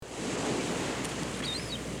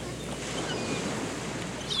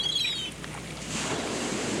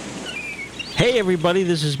Hey, everybody,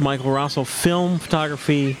 this is Michael Rosso, Film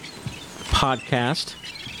Photography Podcast.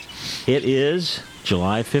 It is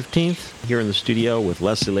July 15th, here in the studio with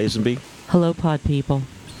Leslie Lazenby. Hello, pod people.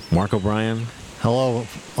 Mark O'Brien. Hello,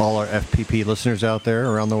 all our FPP listeners out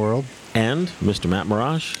there around the world. And Mr. Matt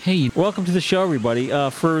Mirage. Hey. Welcome to the show, everybody.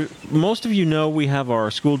 For most of you know, we have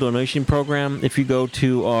our school donation program. If you go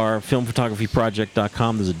to our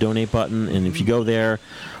filmphotographyproject.com, there's a donate button. And if you go there,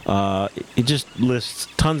 it just lists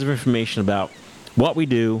tons of information about what we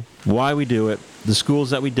do, why we do it, the schools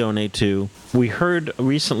that we donate to. We heard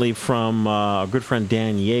recently from our good friend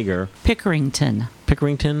Dan Yeager. Pickerington.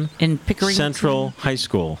 In Pickerington Central High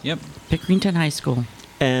School. Yep. Pickerington High School.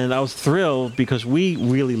 And I was thrilled because we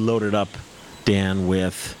really loaded up Dan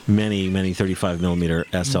with many 35mm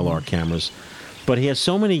SLR cameras. But he has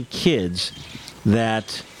so many kids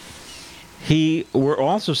that we're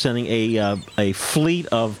also sending a fleet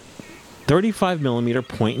of 35mm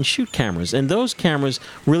point-and-shoot cameras. And those cameras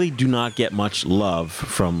really do not get much love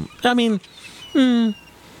from... None.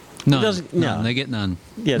 No. They get none.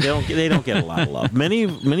 Yeah, they don't get a lot of love. Many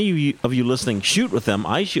of you listening shoot with them.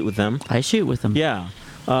 I shoot with them. Yeah.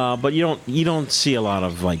 But you don't see a lot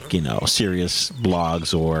of serious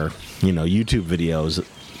blogs or YouTube videos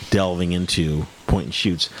delving into point and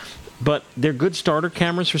shoots. But they're good starter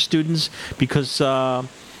cameras for students because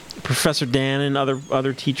Professor Dan and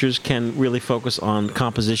other teachers can really focus on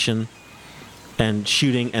composition and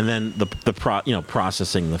shooting, and then the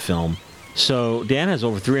processing the film. So Dan has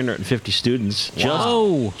over 350 students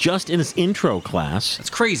just in his intro class. That's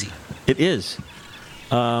crazy. It is.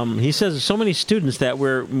 He says there's so many students that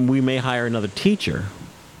we may hire another teacher.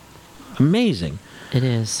 Amazing. It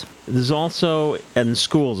is. There's also, in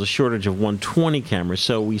schools, a shortage of 120 cameras,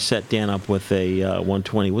 so we set Dan up with a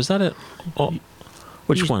 120. Was that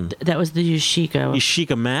which one? That was the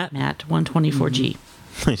Yashica Matt? Matt 124G.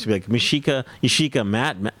 I used to be like, Yashica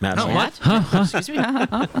Matt. No, Matt. what? Excuse me?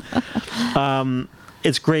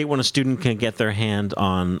 It's great when a student can get their hand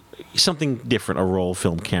on something different, a roll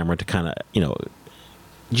film camera, to kind of,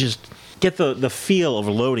 just get the feel of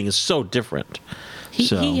loading is so different.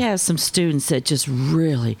 He has some students that just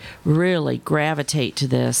really, really gravitate to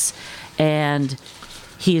this, and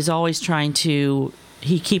he is always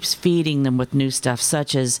he keeps feeding them with new stuff,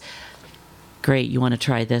 such as, great, you want to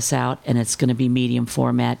try this out, and it's going to be medium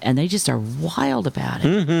format, and they just are wild about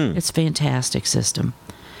it. Mm-hmm. It's a fantastic system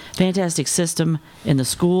in the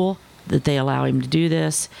school that they allow him to do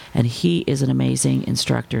this, and he is an amazing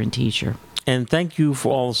instructor and teacher. And thank you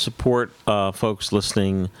for all the support, folks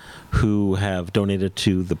listening who have donated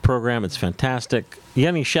to the program. It's fantastic. You got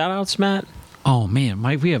any shout-outs, Matt? Oh, man.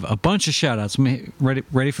 Mike, we have a bunch of shout-outs.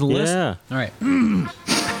 Ready for the list? Yeah. All right. All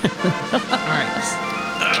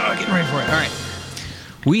right. Getting ready for it. All right.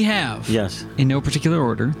 We have, yes, in no particular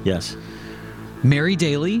order, yes, Mary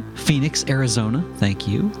Daly, Phoenix, Arizona. Thank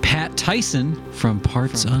you. Pat Tyson from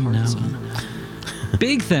Parts Unknown.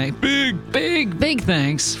 Big thanks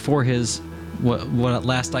for his, what at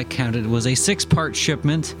last I counted was a 6-part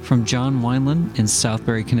shipment from John Wineland in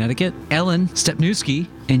Southbury, Connecticut. Ellen Stepnewski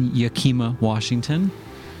in Yakima, Washington.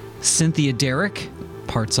 Cynthia Derrick,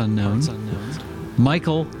 Parts Unknown.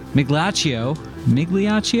 Michael Migliaccio?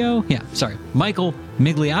 Yeah, sorry. Michael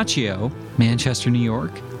Migliaccio, Manchester, New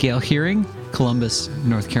York. Gail Hearing, Columbus,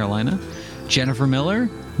 North Carolina. Jennifer Miller,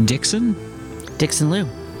 Dixon Lou.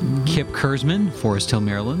 Kip Kurzman, Forest Hill,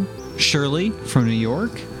 Maryland. Shirley from New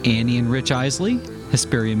York. Annie and Rich Isley,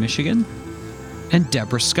 Hesperia, Michigan. And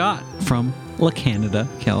Deborah Scott from La Canada,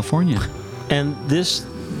 California. And this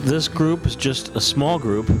group is just a small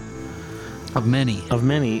group of many,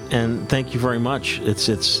 and thank you very much. It's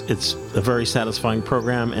a very satisfying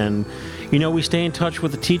program, and we stay in touch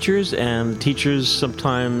with the teachers, and the teachers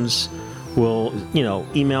sometimes will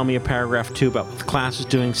email me a paragraph or two about what the class is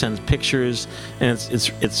doing, sends pictures, and it's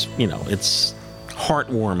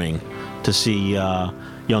heartwarming to see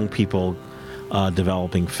young people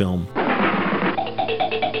developing film.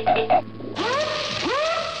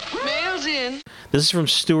 Mail's in. This is from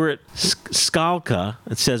Stuart Skalka.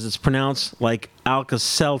 It says it's pronounced like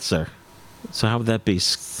Alka-Seltzer. So how would that be?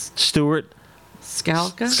 Stuart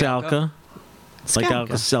Skalka? Like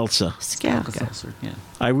Alka-Seltzer. Skalka. Yeah.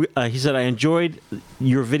 He said, I enjoyed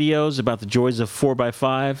your videos about the joys of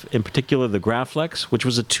 4x5, in particular the Graflex, which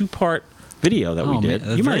was a 2-part video that we did.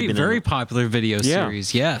 Man, very popular video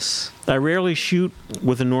series, yes. I rarely shoot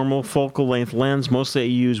with a normal focal length lens. Mostly I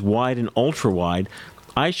use wide and ultra wide.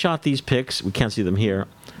 I shot these pics, we can't see them here,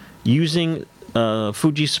 using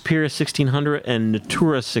Fuji Superior 1600 and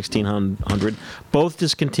Natura 1600, both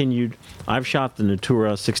discontinued. I've shot the Natura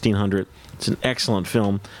 1600. It's an excellent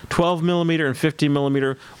film. 12 millimeter and 50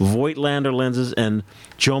 millimeter Voigtlander lenses and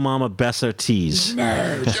Joe Mama Besser tees.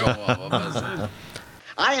 I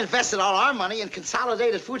invested all our money in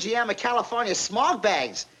Consolidated Fujiyama California smog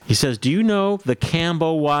bags. He says, do you know the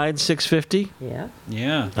Cambo Wide 650? Yeah.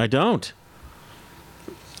 Yeah. I don't.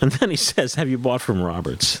 And then he says, have you bought from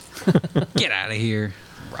Roberts? Get out of here,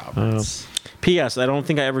 Roberts. P.S. I don't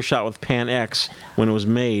think I ever shot with Pan X when it was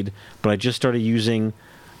made, but I just started using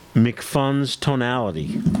McFun's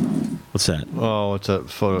tonality. What's that? Oh, it's a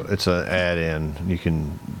photo. It's an add-in. You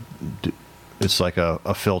can. It's like a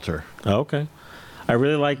filter. Oh, okay. I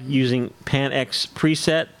really like using Pan X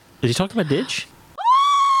preset. Is he talking about Ditch?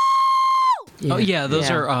 Oh yeah, those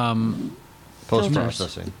are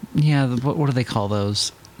Post-processing. yeah. What do they call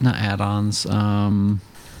those? Not add-ons.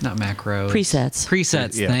 Not macros. Presets.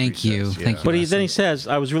 Presets. Yeah, thank you. presets, yeah. Thank you. But then he says,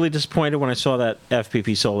 I was really disappointed when I saw that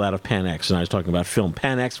FPP sold out of Pan X, and I was talking about film.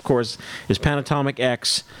 Pan X, of course, is Panatomic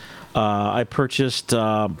X. I purchased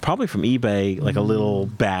probably from eBay like a little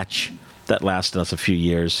batch that lasted us a few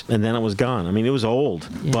years, and then it was gone. I mean, it was old,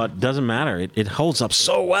 but doesn't matter. It holds up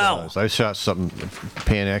so well. I shot something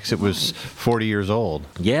Pan X. It was 40 years old.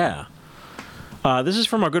 Yeah. This is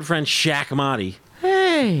from our good friend Shaq Mahdi,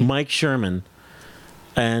 Hey. Mike Sherman,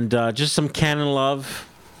 and just some Canon love,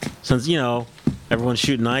 since, you know, everyone's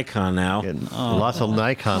shooting Nikon now. And lots of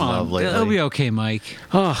Nikon Come on, love lately. it'll be okay, Mike.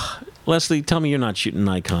 Oh, Leslie, tell me you're not shooting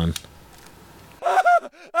Nikon.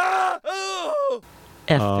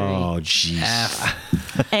 F3. Oh, jeez.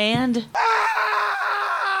 And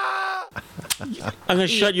I'm going to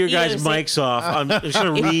shut your guys' EOS. mics off. I'm just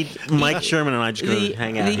going to read Mike Sherman and I just going to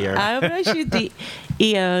hang out here. I'm going to shoot the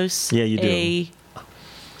EOS Yeah, you do. A2.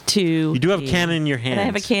 You do have Canon in your hands. And I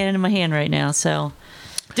have a Canon in my hand right now, so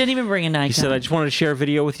didn't even bring a Nikon. He said, I just wanted to share a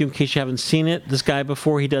video with you in case you haven't seen it. This guy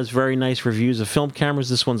before, he does very nice reviews of film cameras.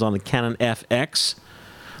 This one's on the Canon FX.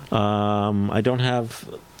 I don't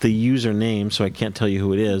have the username, so I can't tell you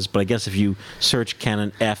who it is, but I guess if you search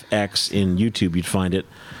Canon FX in YouTube, you'd find it.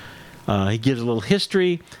 He gives a little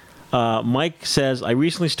history. Mike says, I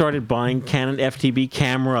recently started buying Canon FTB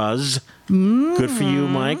cameras. Good for you,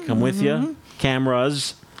 Mike. I'm with you.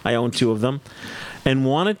 Cameras. I own 2 of them. And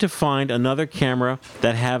wanted to find another camera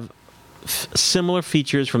that have similar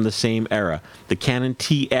features from the same era. The Canon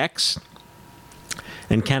TX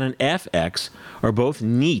and Canon FX are both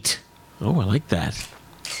neat. Oh, I like that.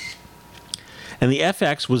 And the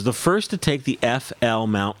FX was the first to take the FL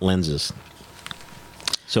mount lenses.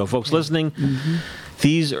 So, folks listening,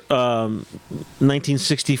 these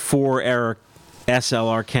 1964 era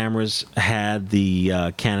SLR cameras had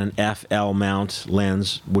the Canon FL mount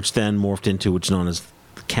lens, which then morphed into what's known as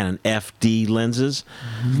Canon FD lenses.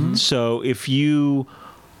 So, if you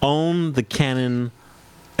own the Canon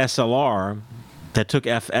SLR that took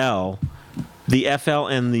FL, the FL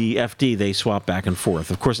and the FD, they swap back and forth.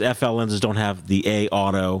 Of course, FL lenses don't have the A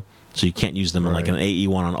auto, so you can't use them in like an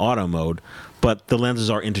AE1 on auto mode, but the lenses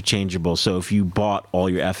are interchangeable. So if you bought all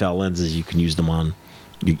your FL lenses, you can use them on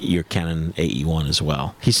your Canon AE1 as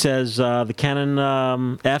well. He says the Canon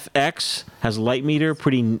FX has a light meter,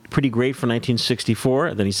 pretty great for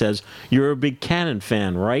 1964. Then he says, you're a big Canon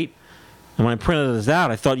fan, right? And when I printed this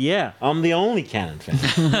out, I thought, yeah, I'm the only Canon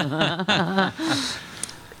fan.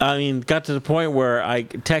 I mean, got to the point where I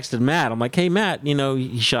texted Matt. I'm like, hey, Matt, you know,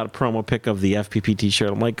 he shot a promo pic of the FPP t-shirt.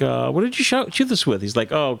 I'm like, what did you shoot this with? He's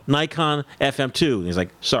like, oh, Nikon FM2. And he's like,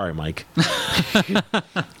 sorry, Mike.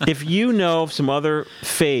 If you know of some other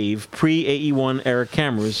fave pre-AE1 era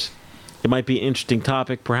cameras, it might be an interesting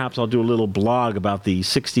topic. Perhaps I'll do a little blog about the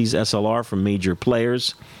 60s SLR from major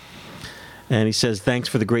players. And he says, thanks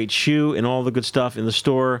for the great shoe and all the good stuff in the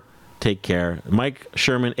store. Take care. Mike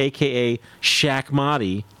Sherman, a.k.a. Shaq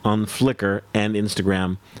Mahdi, on Flickr and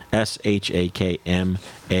Instagram, SHAKMATI.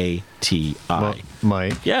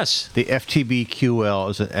 Mike, Yes, the FTB QL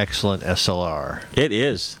is an excellent SLR. it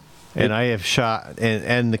is. And I have shot,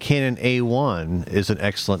 and the Canon A1 is an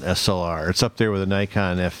excellent SLR. It's up there with a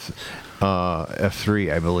Nikon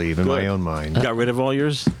F3, I believe, in my Good. own mind. Got rid of all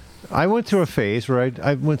yours? I went through a phase where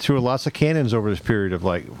I went through lots of Canons over this period of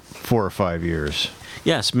like 4 or 5 years.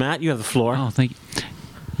 Yes, Matt, you have the floor. Oh, thank you.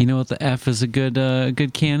 You know what? The F is a good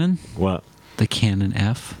Canon. What? The Canon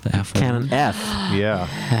F. The F. Canon F. Yeah.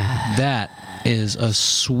 That is a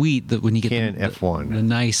sweet. That when you get Canon the F1. the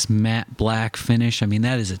nice matte black finish. I mean,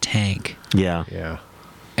 that is a tank. Yeah. Yeah.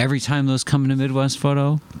 every time those come into Midwest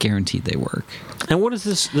Photo, guaranteed they work. And what is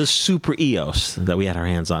this Super EOS that we had our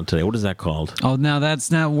hands on today? What is that called? Oh, now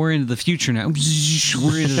we're into the future now.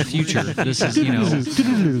 We're into the future. This is,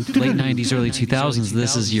 late 90s, early 2000s.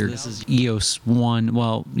 This is your EOS 1.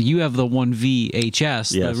 Well, you have the 1V HS,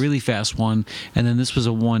 the really fast one, and then this was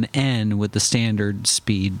a 1N with the standard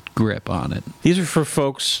speed grip on it. These are for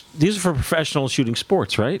professional shooting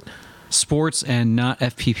sports, right? Sports and not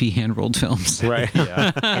FPP hand-rolled films. Right.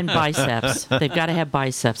 Yeah. And biceps. They've got to have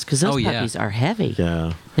biceps because those puppies are heavy.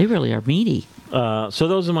 Yeah. They really are meaty. So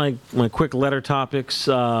those are my quick letter topics.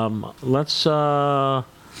 Let's Mark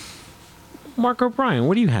O'Brien.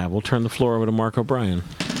 What do you have? We'll turn the floor over to Mark O'Brien.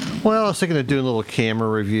 Well, I was thinking of doing a little camera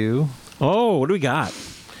review. Oh, what do we got?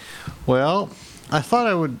 Well, I thought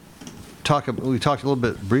I would we talked a little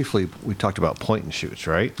bit briefly, we talked about point and shoots,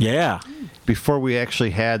 right? Yeah. Before we actually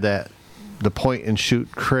had the point and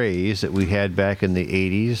shoot craze that we had back in the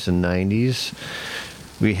 80s and 90s,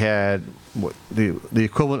 we had the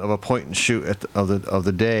equivalent of a point and shoot of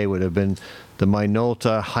the day would have been the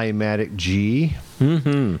Minolta Himatic G.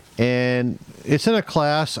 Mm-hmm. And it's in a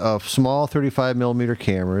class of small 35 millimeter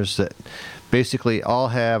cameras that basically all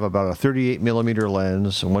have about a 38 millimeter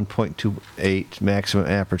lens, 1.28 maximum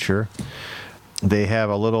aperture. They have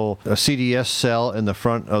a CDS cell in the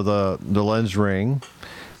front of the lens ring.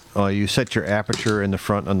 You set your aperture in the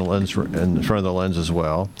front of the lens as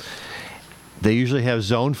well. They usually have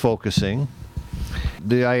zone focusing.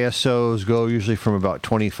 The ISOs go usually from about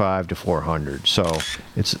 25 to 400, so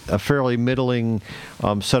it's a fairly middling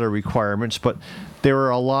set of requirements. But there were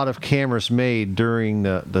a lot of cameras made during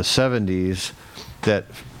the 70s that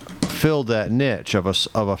filled that niche of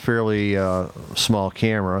a fairly small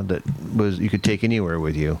camera that you could take anywhere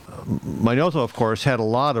with you. Minolta, of course, had a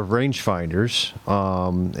lot of rangefinders,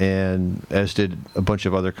 and as did a bunch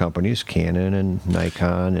of other companies. Canon and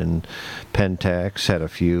Nikon and Pentax had a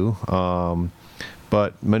few.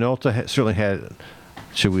 But Minolta certainly had,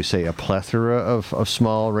 should we say, a plethora of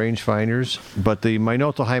small rangefinders. But the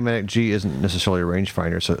Minolta Himatic G isn't necessarily a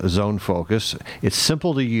rangefinder. It's a zone focus. It's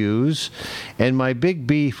simple to use. And my big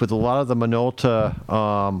beef with a lot of the Minolta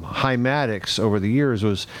Himatics over the years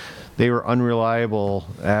was they were unreliable.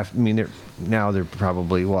 Now they're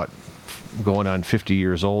probably, going on 50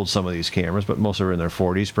 years old, some of these cameras, but most are in their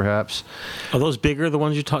 40s, perhaps. Are those bigger, the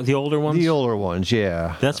ones you talk, the older ones? The older ones,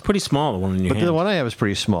 yeah. That's pretty small, the one in your hand. But the one I have is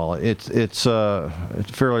pretty small. It's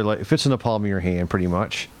fairly light. It fits in the palm of your hand, pretty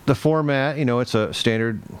much. The format, it's a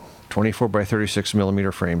standard 24 by 36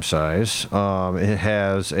 millimeter frame size. It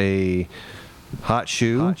has a hot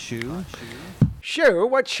shoe. Shoe?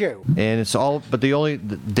 What shoe? And it's all, but the only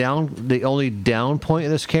down point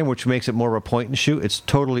of this camera, which makes it more of a point and shoot, it's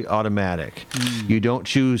totally automatic. You can't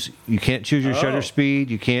choose your shutter speed.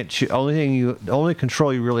 You can't the only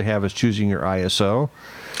control you really have is choosing your ISO,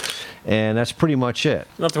 and that's pretty much it.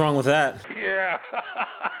 Nothing wrong with that. Yeah.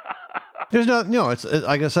 There's it's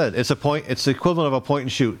like I said, it's the equivalent of a point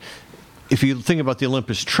and shoot. If you think about the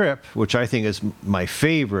Olympus Trip, which I think is my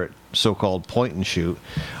favorite so-called point and shoot,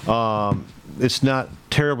 it's not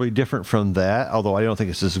terribly different from that, although I don't think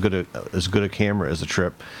it's as good a camera as the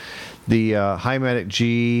Trip. The Himatic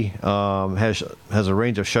G has a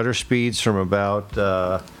range of shutter speeds from about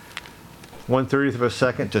 1/30th of a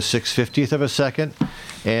second to 6/50th of a second.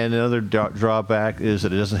 And another drawback is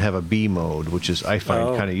that it doesn't have a B mode, which I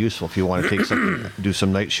find kind of useful if you want to do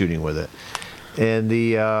some night shooting with it. And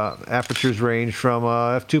the apertures range from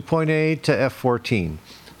f2.8 to f14.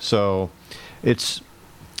 So it's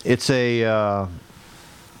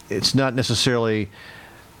not necessarily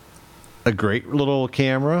a great little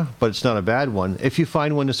camera, but it's not a bad one if you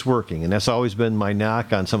find one that's working. And that's always been my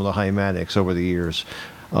knock on some of the Himatics over the years.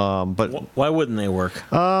 But why wouldn't they work?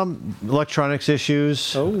 Electronics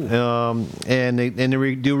issues. And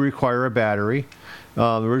they do require a battery.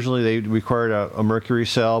 Originally, they required a mercury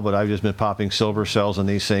cell, but I've just been popping silver cells on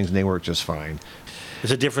these things, and they work just fine.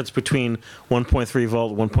 There's a difference between 1.3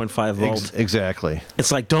 volt, 1.5 volt. Exactly.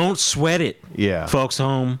 It's like, don't sweat it. Yeah. Folks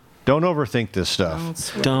home. Don't overthink this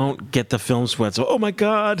stuff. Don't get the film sweats. Oh my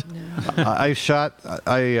God.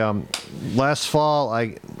 No. Last fall,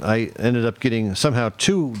 I ended up getting somehow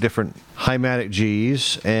 2 different Himatic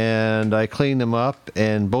Gs, and I cleaned them up,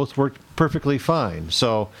 and both worked perfectly fine.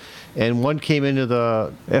 And one came into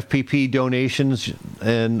the FPP donations,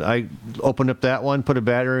 and I opened up that one, put a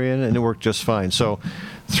battery in, and it worked just fine. So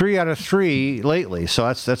 3 out of 3 lately, so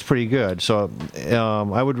that's pretty good. So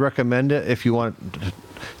I would recommend it if you want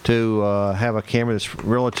to have a camera that's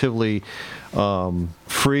relatively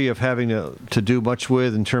free of having to do much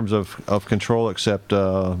with in terms of control, except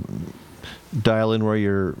dial in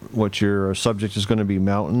what your subject is going to be.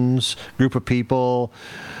 Mountains, group of people,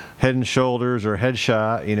 Head and Shoulders or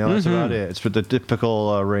Headshot. That's about it. It's for the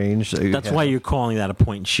typical range. That's why you're calling that a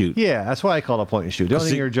point and shoot. Yeah, that's why I call it a point and shoot. The only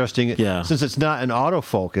thing you're adjusting it, since it's not an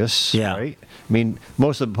autofocus, right? I mean,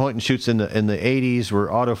 most of the point and shoots in the 80s were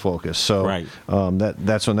autofocus, so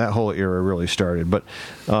that's when that whole era really started. But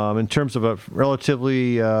in terms of a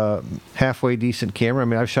relatively halfway decent camera, I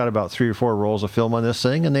mean, I've shot about 3 or 4 rolls of film on this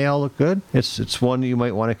thing, and they all look good. It's one you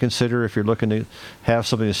might want to consider if you're looking to have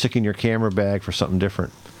something to stick in your camera bag for something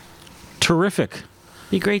different. Terrific.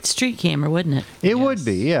 Be a great street camera, wouldn't it? It would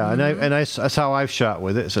be, yeah. And that's how I've shot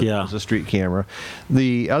with it. So it's a street camera.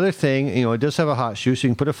 The other thing, it does have a hot shoe, so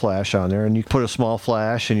you can put a flash on there, and you put a small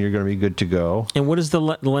flash, and you're going to be good to go. And what is the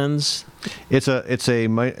lens? It's a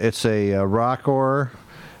Rokkor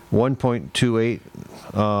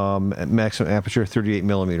 1.28 maximum aperture, 38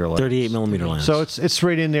 millimeter lens. 38 millimeter lens. So it's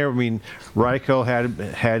right in there. I mean, Ryko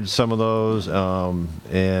had some of those,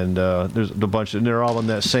 and there's a bunch, and they're all in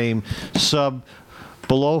that same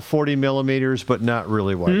below 40 millimeters, but not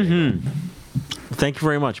really wide. Thank you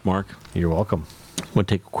very much, Mark. You're welcome. We'll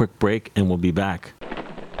take a quick break, and we'll be back.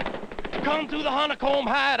 Come to the Honeycomb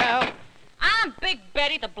Hideout. I'm Big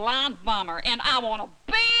Betty the Blonde Bomber, and I want a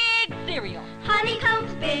big cereal.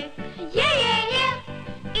 Honeycomb's big, yeah.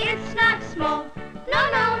 It's not small,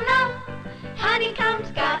 no.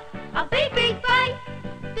 Honeycomb's got a big bite.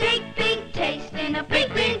 Big taste and a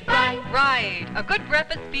big bite. Right. A good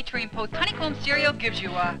breakfast featuring post honeycomb cereal gives you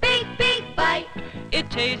a big bite. It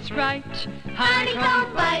tastes right.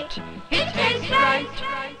 Honeycomb bite. It tastes right.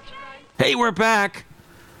 Hey, we're back.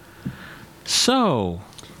 So,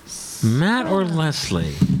 Matt or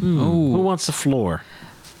Leslie? Who wants the floor?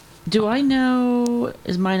 Do I know?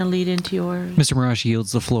 Is mine a lead into yours? Mr. Mirage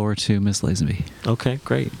yields the floor to Miss Lazenby. Okay,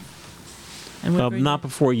 great. And not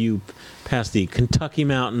before you pass the Kentucky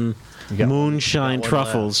Mountain moonshine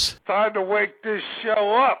truffles. Time to wake this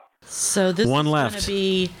show up. So this is going to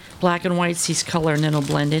be black and white sees color, and then it'll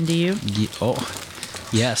blend into you?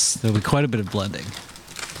 Yes. There'll be quite a bit of blending.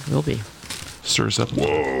 Will be. Stirs up. Whoa.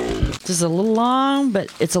 This is a little long,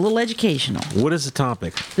 but it's a little educational. What is the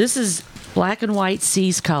topic? This is black and white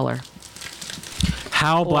sees color.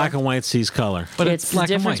 How black and white sees color? But it's the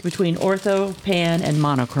difference between ortho, pan, and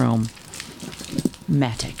monochrome.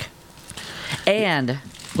 Matic. And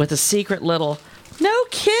with a secret little no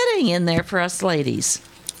kidding in there for us ladies.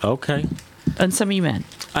 Okay. And some of you men.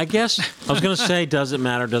 I guess I was going to say, does it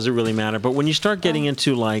matter? Does it really matter? But when you start getting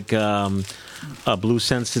into like a blue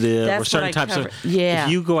sensitive or certain types of, if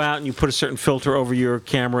you go out and you put a certain filter over your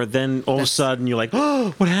camera, then all of a sudden you're like,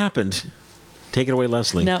 oh, what happened? Take it away,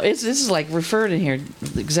 Leslie. No, this is like referred in here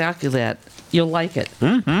exactly that. You'll like it.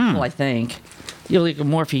 Well, I think. You'll like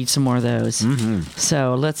more if you eat some more of those.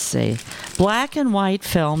 So let's see. Black and white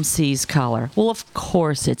film sees color. Well, of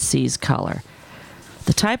course it sees color.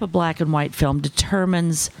 The type of black and white film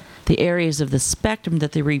determines the areas of the spectrum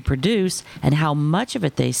that they reproduce and how much of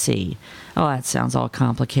it they see. Oh, that sounds all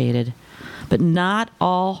complicated. But not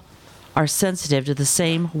all are sensitive to the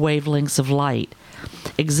same wavelengths of light.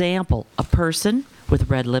 Example, a person with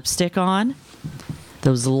red lipstick on,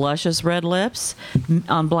 those luscious red lips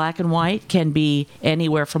on black and white can be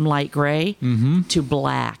anywhere from light gray to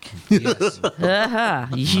black. Yes.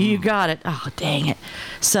 You got it. Oh, dang it.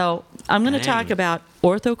 So I'm going to talk about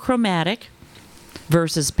orthochromatic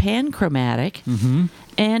versus panchromatic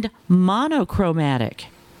and monochromatic.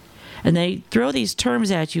 And they throw these terms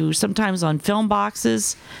at you sometimes on film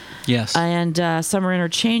boxes. Yes. And some are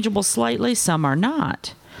interchangeable slightly, some are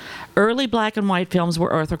not. Early black and white films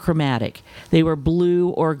were orthochromatic. They were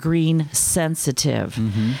blue or green sensitive.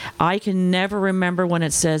 I can never remember when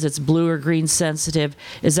it says it's blue or green sensitive.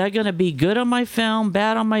 Is that going to be good on my film,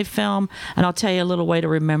 bad on my film? And I'll tell you a little way to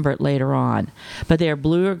remember it later on. But they are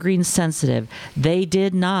blue or green sensitive. They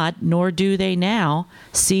did not, nor do they now,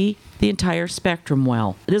 see the entire spectrum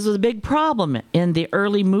well. This was a big problem in the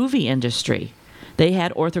early movie industry. They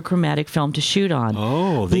had orthochromatic film to shoot on.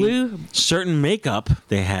 Oh, certain makeup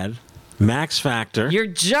they had. Max Factor. You're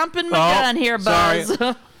jumping my gun here, Buzz.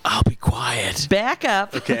 Sorry. I'll be quiet. Back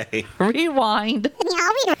up. Okay. Rewind.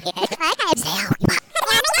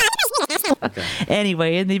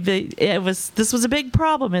 Anyway, this was a big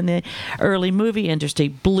problem in the early movie industry.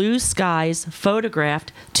 Blue skies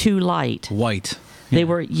photographed too light. White. They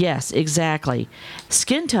were, yes, exactly.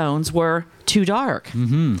 Skin tones were too dark.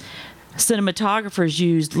 Cinematographers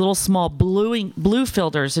used little small blue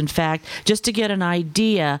filters, in fact, just to get an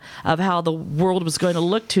idea of how the world was going to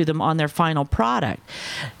look to them on their final product.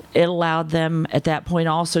 It allowed them at that point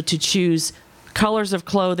also to choose colors of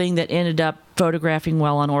clothing that ended up photographing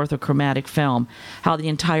well on orthochromatic film, how the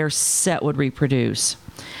entire set would reproduce.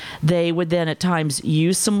 They would then at times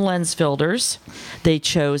use some lens filters. They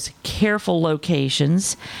chose careful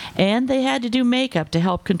locations, and they had to do makeup to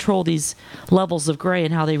help control these levels of gray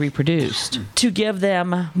and how they reproduced. To give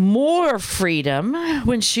them more freedom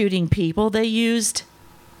when shooting people, they used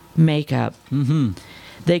makeup.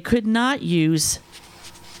 They could not use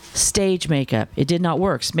stage makeup. It did not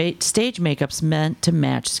work. Stage makeup's meant to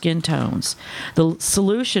match skin tones. The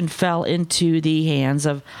solution fell into the hands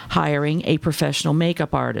of hiring a professional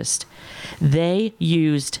makeup artist. They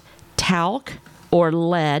used talc or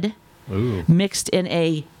lead mixed in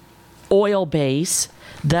a oil base.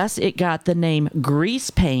 Thus, it got the name grease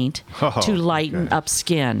paint to lighten up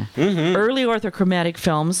skin. Early orthochromatic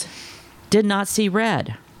films did not see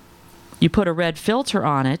red. You put a red filter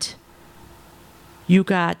on it, you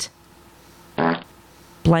got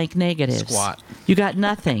blank negatives. Squat. You got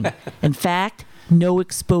nothing. In fact, no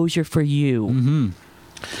exposure for you.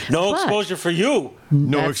 No exposure for you.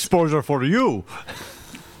 No exposure for you.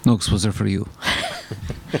 No exposure for you.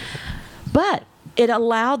 But it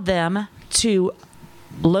allowed them to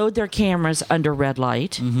load their cameras under red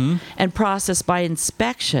light and process by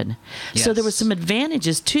inspection. So there was some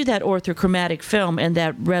advantages to that orthochromatic film and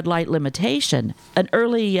that red light limitation. An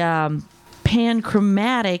early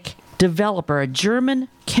panchromatic developer, a German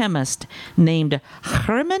chemist named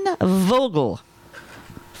Hermann Vogel,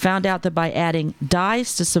 found out that by adding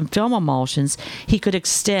dyes to some film emulsions, he could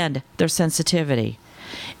extend their sensitivity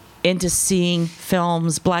into seeing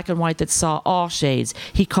films, black and white, that saw all shades.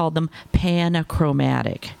 He called them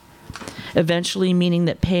panchromatic, eventually meaning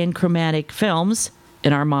that panchromatic films,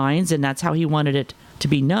 in our minds, and that's how he wanted it to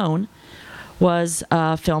be known, was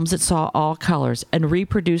films that saw all colors and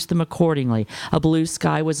reproduced them accordingly. A blue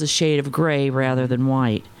sky was a shade of gray rather than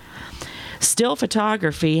white. Still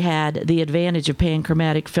photography had the advantage of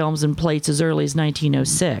panchromatic films and plates as early as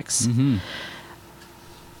 1906.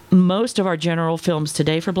 Most of our general films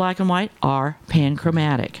today for black and white are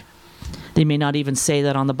panchromatic. They may not even say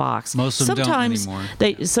that on the box. Most of them don't anymore.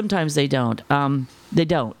 Sometimes they don't. They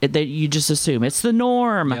don't. You just assume. It's the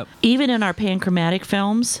norm. Yep. Even in our panchromatic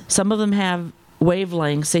films, some of them have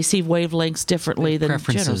wavelengths. They see wavelengths differently than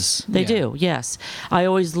preferences. They do, yes. I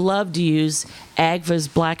always loved to use Agfa's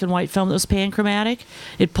black and white film that was panchromatic.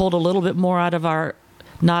 It pulled a little bit more out of our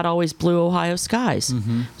not always blue Ohio skies. It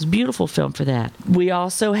was a beautiful film for that. We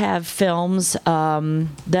also have films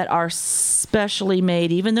that are specially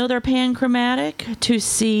made, even though they're panchromatic, to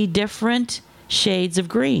see different shades of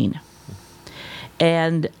green.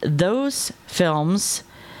 And those films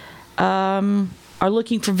are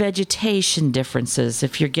looking for vegetation differences.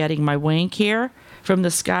 If you're getting my wink here from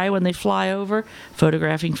the sky when they fly over,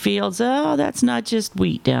 photographing fields, oh, that's not just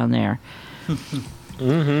wheat down there.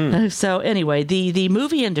 So anyway, the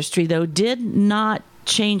movie industry, though, did not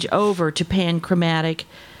change over to panchromatic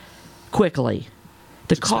quickly.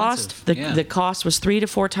 The cost was 3 to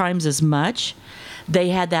 4 times as much. They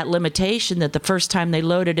had that limitation that the first time they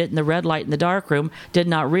loaded it in the red light in the darkroom, did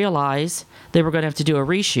not realize they were going to have to do a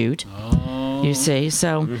reshoot. You see,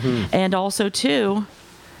 so and also too,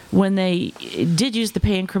 when they did use the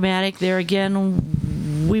panchromatic, there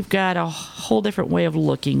again, we've got a whole different way of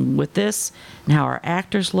looking with this and how our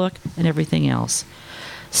actors look and everything else.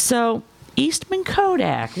 So Eastman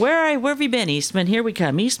Kodak, where have you been, Eastman? Here we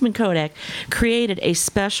come. Eastman Kodak created a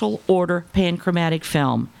special order panchromatic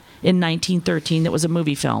film in 1913 that was a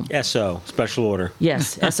movie film. SO, special order.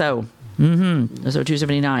 Yes, SO. SO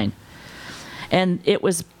 279. And it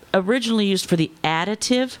was originally used for the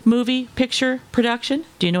additive movie picture production.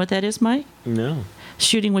 Do you know what that is, Mike? No.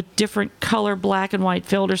 Shooting with different color black and white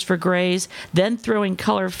filters for grays, then throwing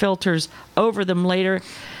color filters over them later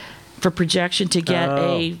for projection to get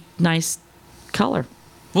a nice color.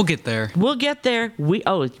 We'll get there. We'll get there.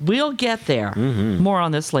 We'll get there. More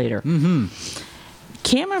on this later.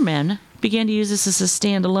 Cameramen began to use this as a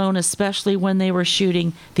standalone, especially when they were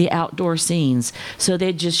shooting the outdoor scenes. So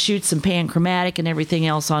they'd just shoot some panchromatic and everything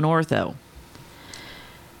else on ortho.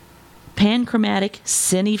 Panchromatic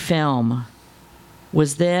cine film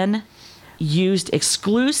was then used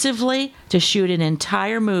exclusively to shoot an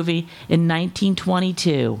entire movie in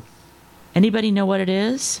 1922. Anybody know what it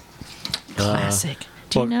is? Classic.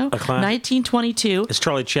 Do you know? 1922. Is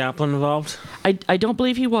Charlie Chaplin involved? I don't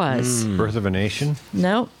believe he was. Birth of a Nation?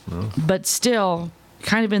 No. But still,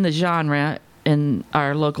 kind of in the genre in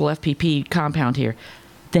our local FPP compound here.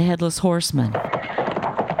 The Headless Horseman.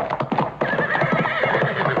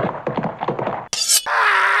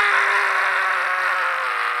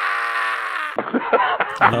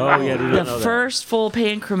 Oh, yeah, I did not The know that. first full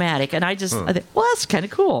panchromatic. And I think, well, that's kind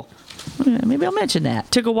of cool. Maybe I'll mention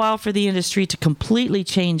that. Took a while for the industry to completely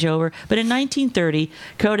change over. But in 1930,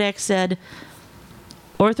 Kodak said,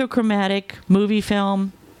 orthochromatic movie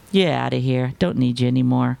film, yeah, out of here. Don't need you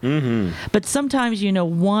anymore. Mm-hmm. But sometimes,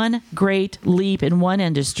 one great leap in one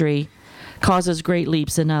industry causes great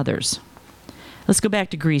leaps in others. Let's go back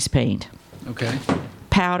to grease paint. Okay.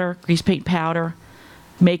 Powder, grease paint powder.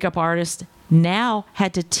 Makeup artists now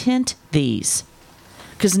had to tint these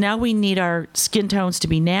because now we need our skin tones to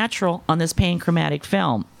be natural on this panchromatic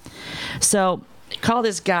film. So call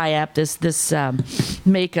this guy up, this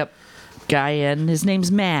makeup guy in. His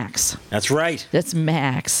name's Max. That's right. That's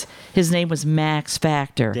Max. His name was Max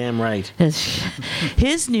Factor. Damn right.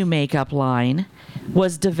 His new makeup line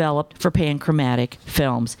was developed for panchromatic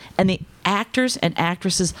films. And the actors and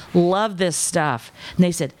actresses love this stuff. And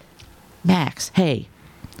they said, Max, hey,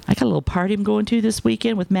 I got a little party I'm going to this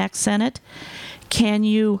weekend with Max Sennett. Can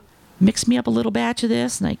you mix me up a little batch of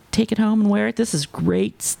this and I take it home and wear it? This is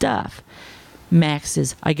great stuff. Max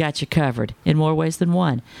says, I got you covered in more ways than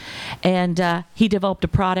one. And he developed a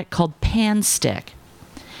product called Pan Stick.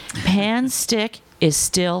 Pan Stick is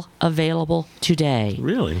still available today.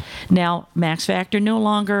 Really? Now, Max Factor no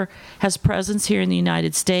longer has presence here in the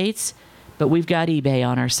United States, but we've got eBay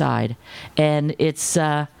on our side. And it's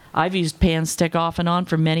I've used Pan Stick off and on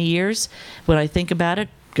for many years. When I think about it,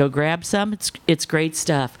 go grab some. It's great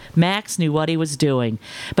stuff. Max knew what he was doing.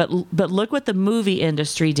 But look what the movie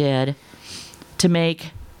industry did to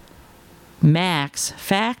make Max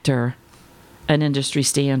Factor an industry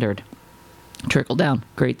standard. Trickle down,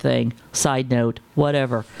 great thing. Side note,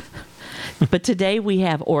 whatever. But today we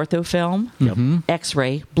have orthofilm,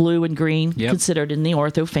 X-ray, blue and green, considered in the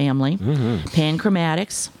ortho family.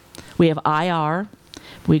 Panchromatics. We have IR.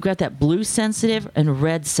 We've got that blue sensitive and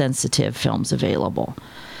red sensitive films available.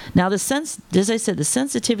 Now, as I said, the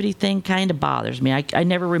sensitivity thing kind of bothers me. I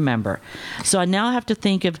never remember. So I now have to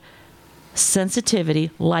think of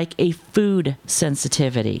sensitivity like a food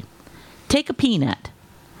sensitivity. Take a peanut.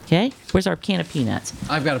 Okay? Where's our can of peanuts?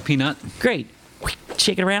 I've got a peanut. Great.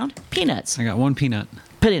 Shake it around. Peanuts. I got one peanut.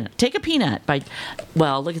 Put in it. Take a peanut.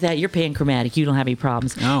 Well, look at that. You're panchromatic. You don't have any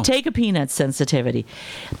problems. No. Take a peanut sensitivity.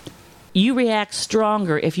 You react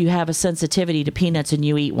stronger if you have a sensitivity to peanuts and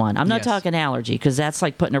you eat one. I'm not talking allergy because that's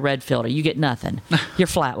like putting a red filter. You get nothing. You're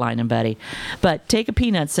flatlining, buddy. But take a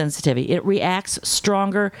peanut sensitivity. It reacts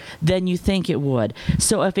stronger than you think it would.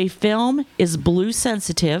 So if a film is blue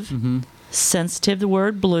sensitive, sensitive, the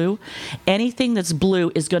word blue, anything that's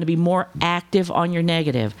blue is going to be more active on your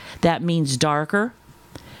negative. That means darker.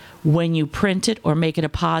 When you print it or make it a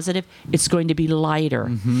positive, it's going to be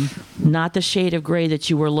lighter, not the shade of gray that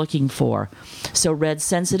you were looking for. So red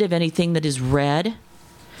sensitive, anything that is red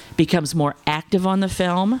becomes more active on the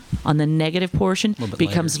film, on the negative portion,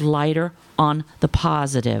 becomes lighter on the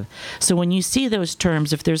positive. So when you see those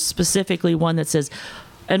terms, if there's specifically one that says,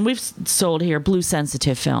 and we've sold here blue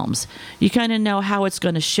sensitive films, you kind of know how it's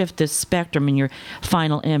going to shift this spectrum in your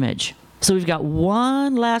final image. So we've got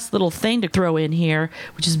one last little thing to throw in here,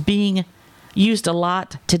 which is being used a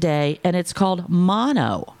lot today, and it's called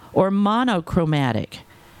mono or monochromatic.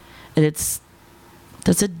 And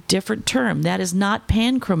that's a different term. That is not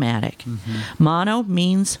panchromatic. Mono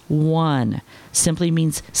means one, simply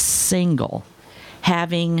means single,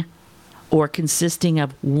 having or consisting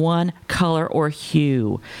of one color or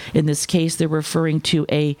hue. In this case, they're referring to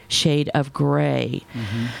a shade of gray.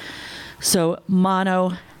 So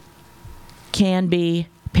mono can be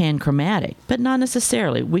panchromatic, but not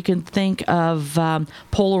necessarily. We can think of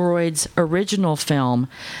Polaroid's original film.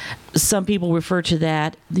 Some people refer to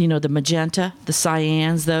that, the magenta, the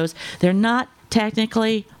cyans, those. They're not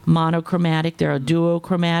technically monochromatic. They're a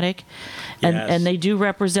duochromatic. And they do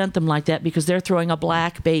represent them like that because they're throwing a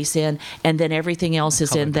black base in, and then everything else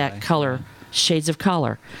is in that color, shades of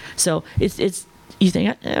color. So it's you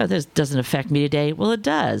think, this doesn't affect me today. Well, it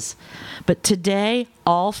does. But today,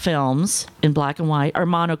 all films in black and white are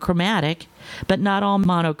monochromatic, but not all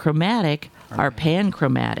monochromatic are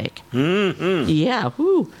panchromatic. Yeah,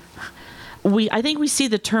 whoo. I think we see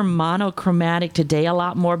the term monochromatic today a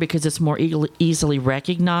lot more because it's more easily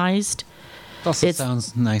recognized. Also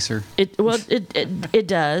sounds nicer. It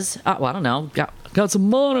does. Well, I don't know. Got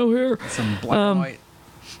some mono here. Some black and white.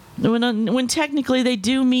 When technically they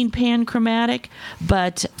do mean panchromatic,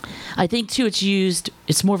 but I think too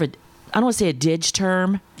it's more of a, I don't want to say a dig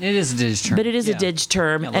term. It is a dig term. But it is a dig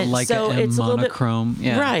term. Yeah, and like so it's monochrome. A little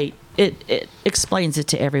bit, right. It explains it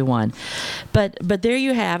to everyone. But there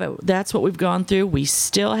you have it. That's what we've gone through. We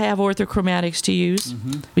still have orthochromatics to use.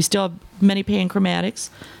 We still have many panchromatics.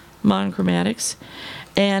 monochromatics.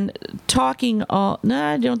 And talking all, no,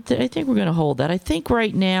 I don't. I think we're going to hold that. I think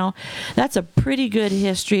right now that's a pretty good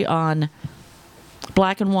history on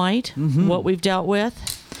black and white, what we've dealt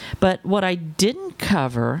with. But what I didn't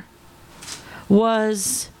cover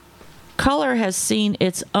was color has seen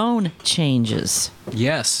its own changes.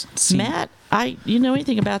 Yes. Matt, you know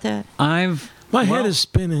anything about that? My head is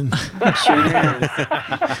spinning.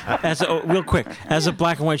 Real quick, as a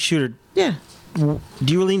black and white shooter, yeah. Do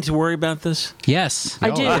you really need to worry about this? Yes.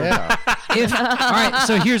 I do. Yeah. All right,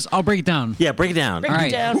 so I'll break it down. Yeah, break it down. Break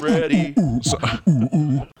it down. Ready.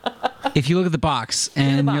 If you look at the box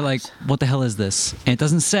and you're like, what the hell is this? And it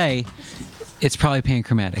doesn't say, it's probably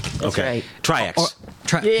panchromatic. Okay. Right. Tri-X.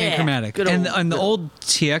 Panchromatic. Good And old- the old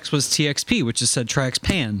TX was TXP, which just said Tri-X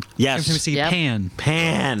pan. Yes. Every time we see Yep.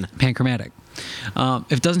 Pan. panchromatic.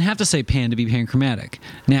 It doesn't have to say pan to be panchromatic.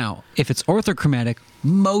 Now, if it's orthochromatic,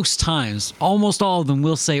 most times, almost all of them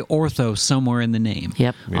will say ortho somewhere in the name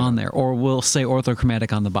on there, or will say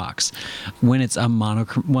orthochromatic on the box. When it's a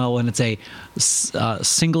when it's a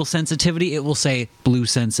single sensitivity, it will say blue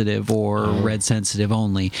sensitive or red sensitive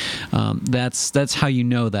only. That's how you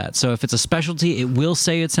know that. So if it's a specialty, it will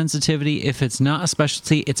say its sensitivity. If it's not a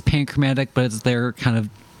specialty, it's panchromatic, but it's their kind of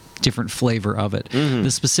different flavor of it. The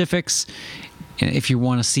specifics, if you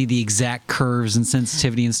want to see the exact curves and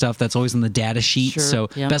sensitivity and stuff, that's always on the data sheet. Sure, So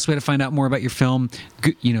yep. best way to find out more about your film,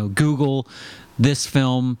 Google this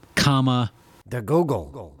film, The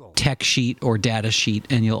Google. tech sheet or data sheet,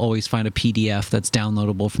 and you'll always find a PDF that's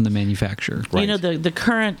downloadable from the manufacturer. You know, the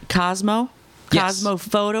current Cosmo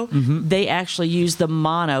Photo, they actually use the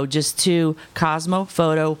mono, just to Cosmo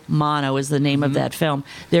Photo Mono is the name of that film.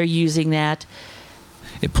 They're using that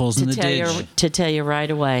It pulls in the dig. to tell you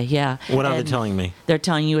right away. Yeah. What are they And telling me? They're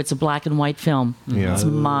telling you it's a black and white film. Yeah. It's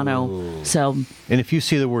mono. So And if you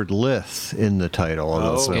see the word lith in the title of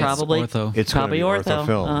the film, probably ortho. it's going to probably be ortho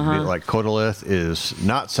film. Like Codalith is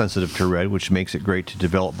not sensitive to red, which makes it great to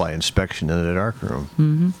develop by inspection in the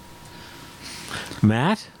darkroom.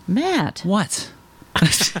 Matt? What?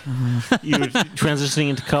 You were transitioning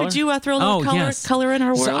into color? could you throw a little color in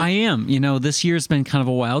our world? So I am. This year's been kind of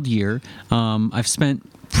a wild year. I've spent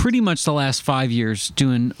pretty much the last 5 years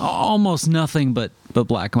doing almost nothing but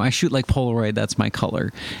black and white. I shoot like Polaroid. That's my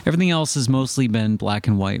color. Everything else has mostly been black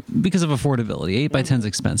and white because of affordability. 8x10 is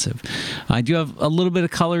expensive. I do have a little bit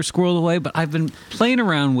of color squirreled away, but I've been playing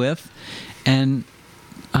around with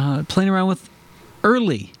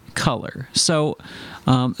early color. So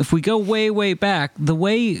if we go way back, the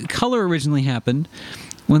way color originally happened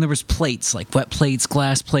when there was plates, like wet plates,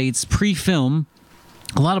 glass plates, pre-film,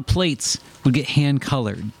 a lot of plates would get hand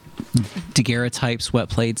colored. Daguerreotypes, wet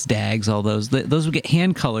plates, dags, all those would get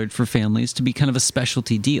hand colored for families to be kind of a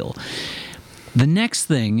specialty deal. The next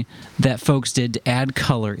thing that folks did to add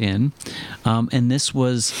color in, and this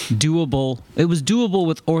was doable. It was doable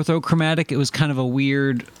with orthochromatic. It was kind of a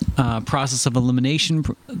weird process of elimination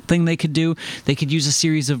thing they could do. They could use a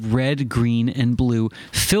series of red, green, and blue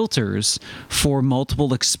filters for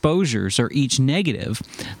multiple exposures or each negative.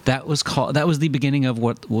 That was the beginning of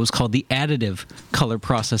what was called the additive color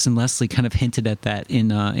process, and Leslie kind of hinted at that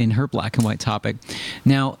in her black and white topic.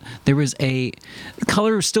 Now, there was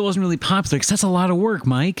color still wasn't really popular because that's a lot of work,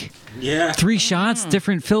 Mike. Yeah. 3 shots,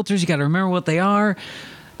 different filters. You got to remember what they are.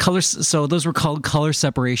 Colors. So those were called color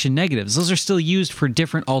separation negatives. Those are still used for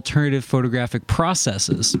different alternative photographic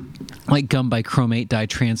processes, like gum bichromate, dye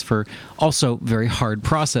transfer. Also, very hard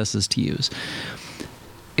processes to use.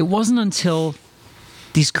 It wasn't until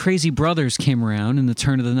these crazy brothers came around in the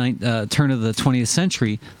turn of the 20th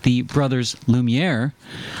century, the brothers Lumiere,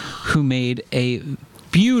 who made a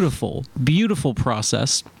beautiful, beautiful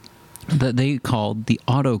process that they called the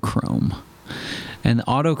autochrome. And the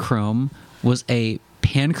autochrome was a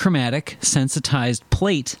panchromatic sensitized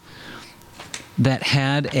plate that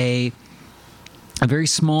had a very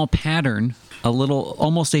small pattern,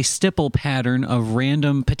 almost a stipple pattern of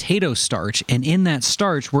random potato starch, and in that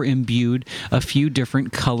starch were imbued a few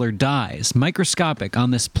different colored dyes, microscopic on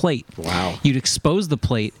this plate. Wow. You'd expose the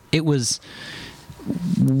plate. It was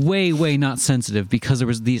way not sensitive because there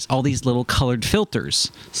was all these little colored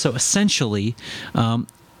filters. So essentially,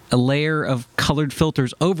 a layer of colored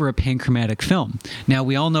filters over a panchromatic film. Now,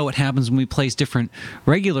 we all know what happens when we place different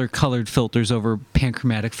regular colored filters over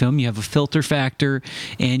panchromatic film. You have a filter factor,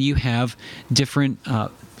 and you have different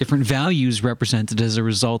values represented as a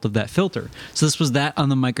result of that filter. So this was that on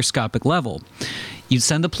the microscopic level. You'd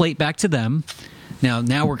send the plate back to them.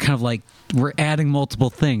 Now we're kind of like, we're adding multiple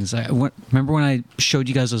things. Remember when I showed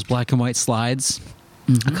you guys those black and white slides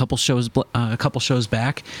a couple shows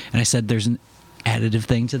back, and I said there's an additive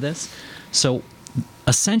thing to this. So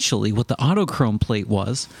essentially what the autochrome plate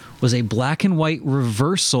was a black and white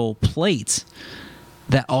reversal plate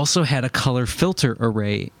that also had a color filter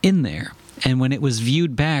array in there. And when it was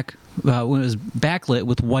viewed back, when it was backlit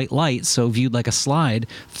with white light, so viewed like a slide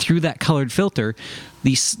through that colored filter,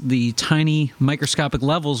 the tiny microscopic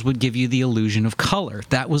levels would give you the illusion of color.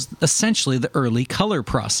 That was essentially the early color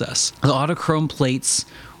process. The autochrome plates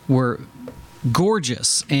were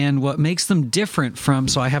gorgeous, and what makes them different from,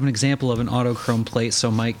 so I have an example of an autochrome plate,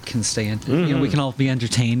 so Mike can stay in, you know, we can all be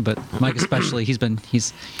entertained, but Mike especially, he's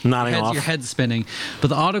nodding off, your head's spinning. But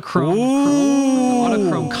the autochrome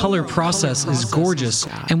color process is gorgeous,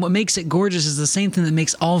 and what makes it gorgeous is the same thing that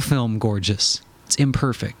makes all film gorgeous. It's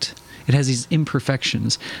imperfect. It has these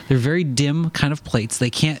imperfections. They're very dim kind of plates.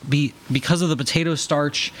 They can't be, because of the potato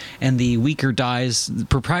starch and the weaker dyes,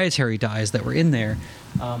 proprietary dyes that were in there.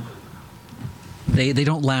 They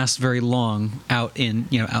don't last very long out in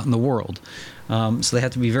the world, so they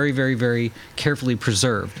have to be very, very, very carefully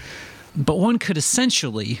preserved. But one could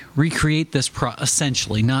essentially recreate this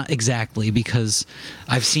essentially, not exactly, because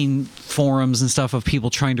I've seen forums and stuff of people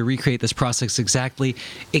trying to recreate this process exactly.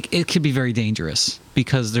 It could be very dangerous,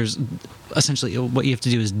 because there's essentially what you have to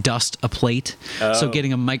do is dust a plate. So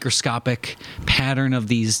getting a microscopic pattern of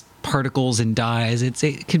these particles and dyes,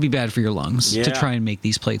 it could be bad for your lungs to try and make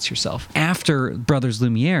these plates yourself. After Brothers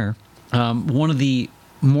Lumiere, one of the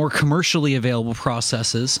more commercially available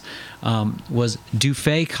processes was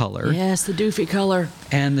Dufay color. Yes, the Dufay color.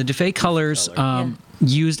 And the Dufay colors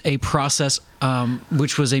used a process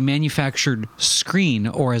which was a manufactured screen,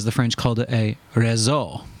 or as the French called it, a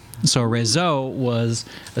réseau. So a réseau was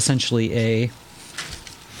essentially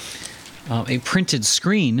a printed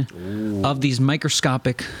screen of these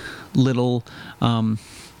microscopic little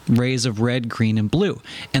rays of red, green, and blue.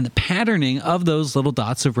 And the patterning of those little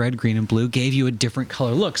dots of red, green, and blue gave you a different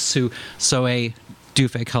color look. So a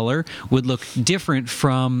Dufay color would look different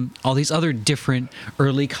from all these other different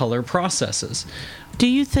early color processes. Do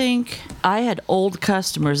you think, I had old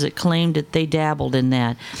customers that claimed that they dabbled in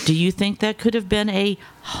that. Do you think that could have been a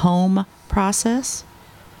home process?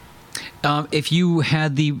 If you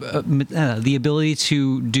had the ability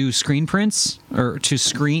to do screen prints, or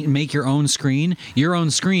to make your own screen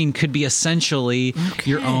could be essentially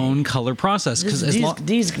your own color process. Because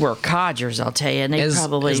these were codgers, I'll tell you, and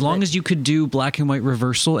as long as you could do black and white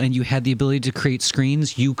reversal and you had the ability to create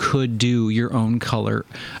screens, you could do your own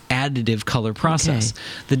additive color process. Okay.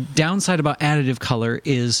 The downside about additive color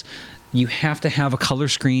is you have to have a color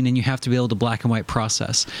screen, and you have to be able to black and white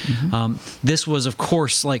process. Mm-hmm. This was, of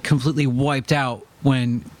course, like completely wiped out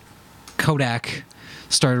when Kodak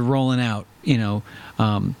started rolling out,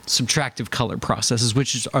 subtractive color processes,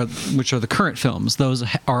 which are the current films. Those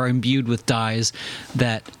are imbued with dyes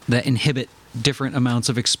that inhibit different amounts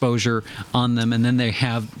of exposure on them, and then they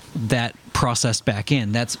have that processed back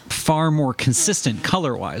in. That's far more consistent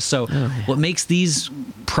color-wise. So what makes these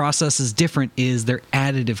processes different is their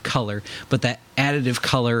additive color, but that additive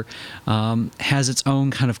color has its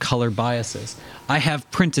own kind of color biases. I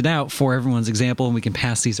have printed out for everyone's example, and we can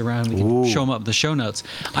pass these around. We can show them up in the show notes.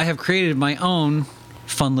 I have created my own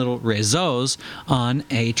fun little réseaux on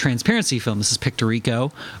a transparency film. This is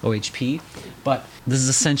Pictorico OHP, but this is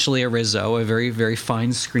essentially a réseau, a very, very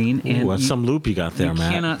fine screen. And that's some loop you got there, Matt.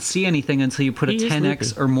 You cannot see anything until you put a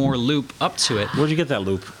 10x or more loop up to it. Where'd you get that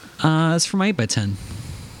loop? It's from 8x10.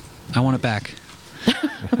 I want it back.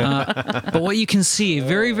 But what you can see,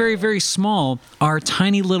 very, very, very small, are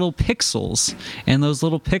tiny little pixels. And those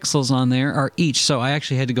little pixels on there are each. So I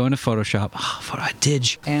actually had to go into Photoshop.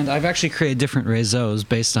 Dig. And I've actually created different réseaux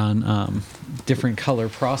based on different color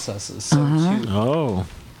processes. So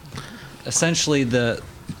essentially,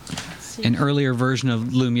 an earlier version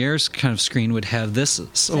of Lumiere's kind of screen would have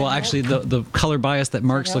this. Well, actually, the color bias that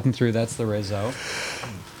Mark's looking through, that's the réseau.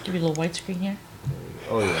 Give me a little white screen here.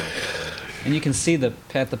 Oh, yeah. And you can see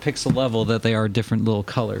at the pixel level that they are different little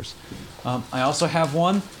colors. I also have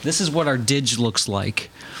one. This is what our Dig looks like.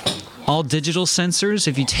 All digital sensors,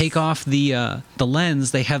 if you take off the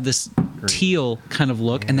lens, they have this teal kind of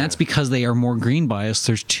look, and that's because they are more green biased.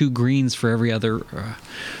 There's two greens for every other...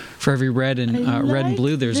 for every red and red and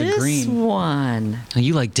blue, there's a green. This one.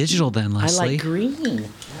 You like digital then, Leslie? I like green.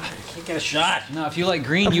 Can't get a shot. No, if you like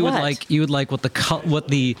green, you would like what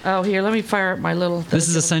the. Oh, here, let me fire up my little. This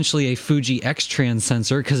is essentially a Fuji X-Trans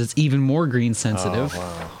sensor because it's even more green sensitive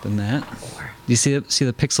than that. Do you see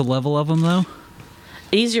the pixel level of them though?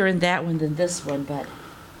 Easier in that one than this one, but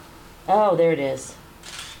there it is.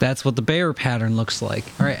 That's what the Bayer pattern looks like.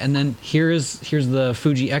 All right, and then here's the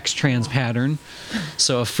Fuji X-Trans pattern.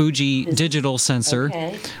 So a Fuji digital sensor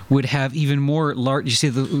would have even more large. You see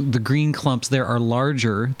the green clumps there are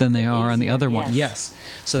larger than they are on the other one. Yes.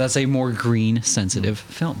 So that's a more green sensitive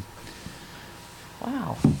film.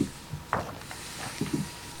 Wow.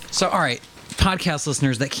 So all right, podcast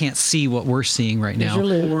listeners that can't see what we're seeing right now. Here's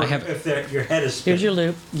your loop. I have, if your head is Here's your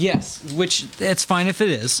loop. yes, which it's fine if it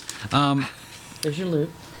is. Here's your loop.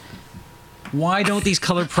 Why don't these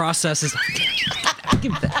color processes...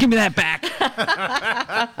 Give me that back.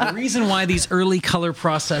 The reason why these early color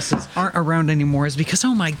processes aren't around anymore is because,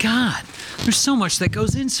 oh my God, there's so much that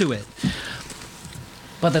goes into it.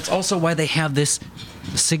 But that's also why they have this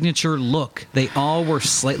signature look. They all were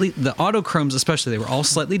the autochromes especially, they were all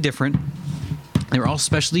slightly different. They were all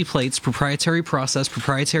specialty plates, proprietary process,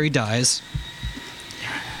 proprietary dyes.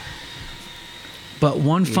 But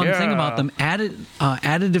one fun thing about them,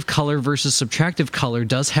 additive color versus subtractive color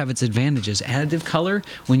does have its advantages. Additive color,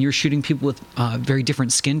 when you're shooting people with very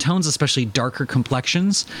different skin tones, especially darker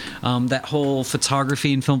complexions, that whole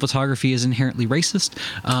photography and film photography is inherently racist.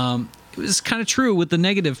 It was kind of true with the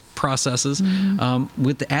negative processes.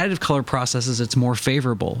 With the additive color processes, it's more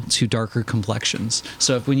favorable to darker complexions.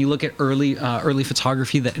 So when you look at early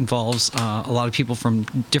photography that involves a lot of people from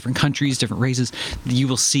different countries, different races, you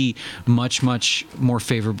will see much, much more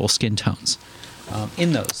favorable skin tones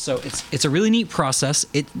in those. So it's a really neat process.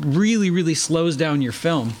 It really, really slows down your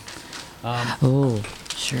film. Oh,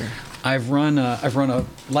 sure. I've run a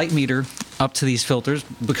light meter up to these filters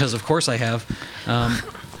because, of course, I have.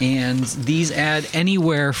 And these add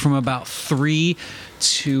anywhere from about 3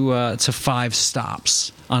 to 5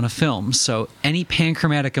 stops on a film. So any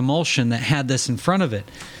panchromatic emulsion that had this in front of it,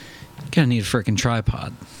 you're gonna need a freaking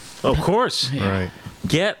tripod. Of course. Right.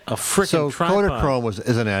 Get a freaking tripod. Kodachrome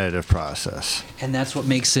is an additive process. And that's what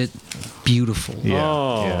makes it beautiful. Yeah.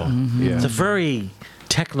 Oh. Yeah. It's a very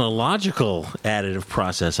technological additive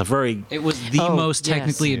process. It was the most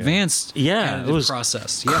technically advanced additive it was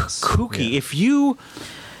process. Yes. Kooky. If you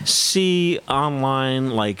see online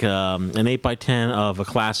like an 8x10 of a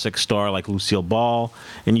classic star like Lucille Ball,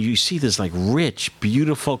 and you see this like rich,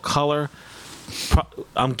 beautiful color,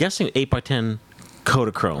 I'm guessing 8x10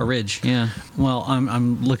 Kodachrome. A ridge, yeah. Well,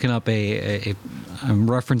 I'm looking up I'm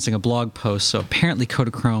referencing a blog post. So apparently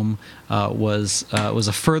Kodachrome was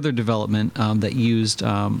a further development that used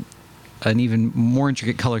an even more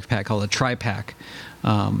intricate color pack called a tri-pack.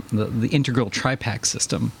 The integral tri-pack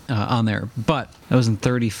system on there. But that was in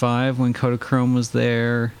 35 when Kodachrome was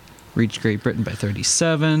there. Reached Great Britain by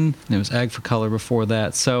 37. There was Agfacolor before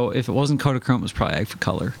that. So if it wasn't Kodachrome, it was probably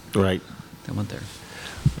Agfacolor. Right. That went there.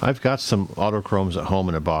 I've got some autochromes at home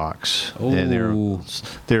in a box, and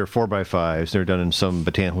they're 4x5s. They're done in some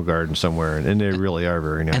botanical garden somewhere, and they really are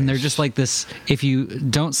very nice. And they're just like this. If you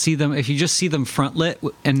don't see them, if you just see them front lit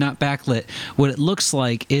and not backlit, what it looks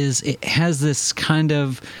like is it has this kind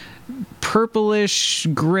of purplish,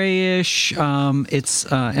 grayish. And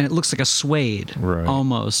it looks like a suede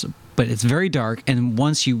almost, but it's very dark. And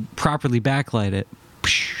once you properly backlight it,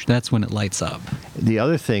 that's when it lights up. The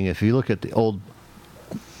other thing, if you look at the old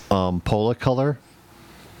Polacolor,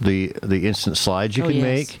 the instant slides you can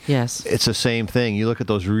make, it's the same thing. You look at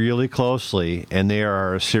those really closely, and they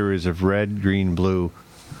are a series of red, green, blue.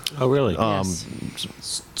 Oh, really?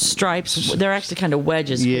 Stripes. They're actually kind of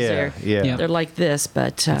wedges. They're like this,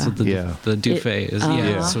 but that's what the Dufay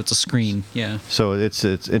is. So it's a screen. Yeah. So it's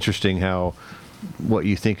interesting how what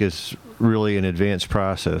you think is really an advanced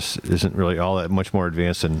process isn't really all that much more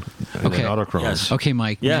advanced than autochromes. Yes. Okay,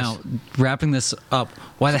 Mike. Yes. Now, wrapping this up,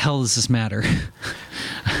 why the hell does this matter?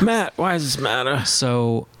 Matt, why does this matter?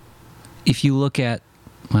 So, if you look at,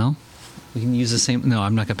 well, we can use the same. No,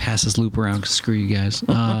 I'm not gonna pass this loop around. Cause screw you guys.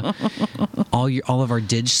 All of our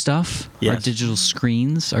dig stuff, our digital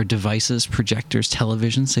screens, our devices, projectors,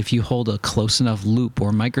 televisions. If you hold a close enough loop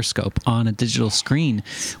or microscope on a digital screen,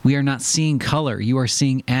 we are not seeing color. You are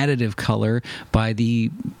seeing additive color by the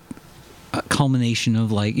culmination of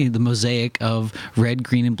the mosaic of red,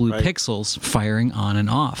 green, and blue pixels firing on and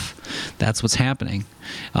off. That's what's happening.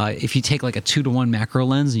 If you take like a 2-to-1 macro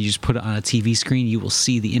lens and you just put it on a TV screen, you will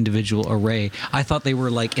see the individual array. I thought they were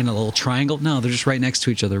like in a little triangle. No, they're just right next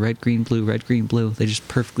to each other. Red, green, blue, red, green, blue. They just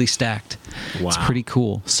perfectly stacked. Wow. It's pretty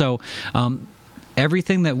cool. So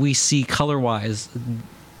everything that we see color-wise,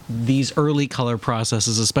 these early color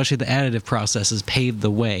processes, especially the additive processes, paved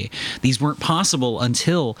the way. These weren't possible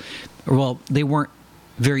until, well, they weren't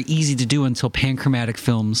very easy to do until panchromatic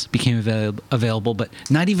films became available. But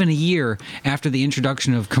not even a year after the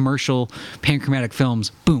introduction of commercial panchromatic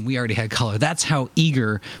films, boom, we already had color. That's how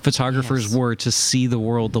eager photographers were to see the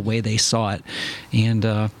world the way they saw it. And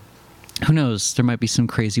who knows, there might be some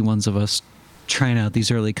crazy ones of us trying out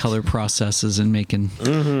these early color processes and making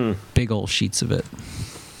big old sheets of it.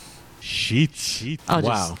 Sheets.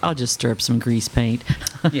 I'll just stir up some grease paint.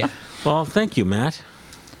 Yeah. Well, thank you, Matt.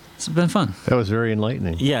 It's been fun. That was very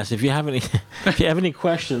enlightening. Yes, if you have any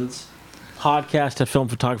questions, podcast at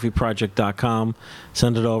filmphotographyproject.com.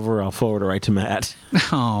 Send it over. I'll forward it right to Matt.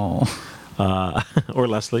 Oh. Or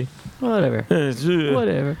Leslie. Whatever.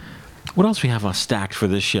 Whatever. What else we have stacked for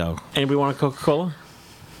this show? Anybody want a Coca-Cola?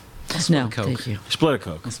 No, Coke. thank you. Split a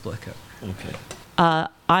Coke. I'll split a Coke. Okay.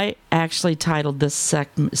 I actually titled this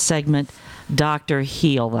segment "Doctor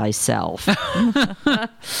Heal Thyself."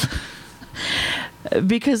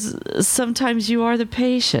 Because sometimes you are the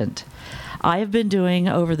patient. I have been doing,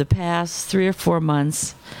 over the past 3 or 4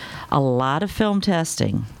 months, a lot of film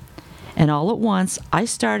testing. And all at once, I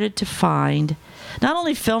started to find not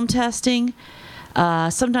only film testing,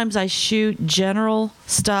 sometimes I shoot general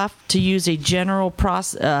stuff to use a general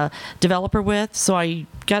developer with, so I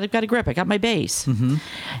got a grip. I got my base. And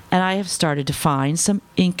I have started to find some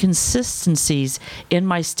inconsistencies in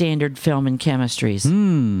my standard film and chemistries.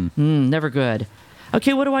 Never good.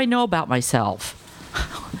 Okay, what do I know about myself?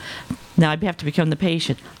 Now I have to become the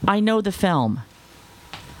patient. I know the film.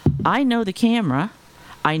 I know the camera.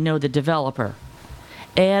 I know the developer.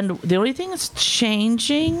 And the only thing that's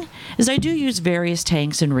changing is I do use various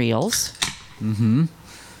tanks and reels. And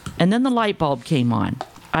then the light bulb came on.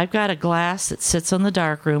 I've got a glass that sits on the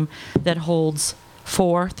darkroom that holds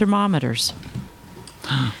 4 thermometers.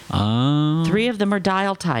 3 of them are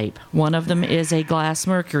dial type. 1 of them is a glass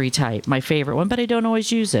mercury type, my favorite one, but I don't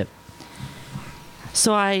always use it.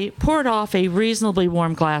 So I poured off a reasonably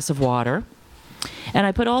warm glass of water, and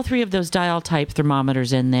I put all 3 of those dial type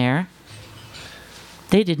thermometers in there.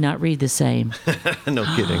 They did not read the same. No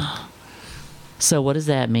kidding. So what does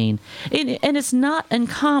that mean? And it's not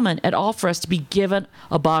uncommon at all for us to be given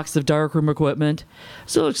a box of darkroom equipment.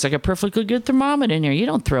 So it looks like a perfectly good thermometer in here. You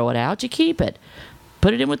don't throw it out, you keep it.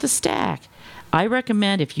 Put it in with the stack. I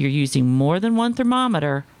recommend, if you're using more than 1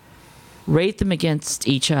 thermometer, rate them against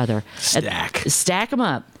each other. Stack them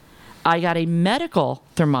up. I got a medical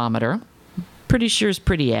thermometer. Pretty sure is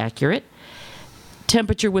pretty accurate.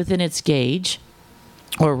 Temperature within its gauge,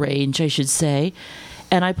 or range, I should say.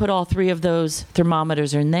 And I put all 3 of those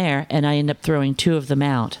thermometers in there, and I end up throwing 2 of them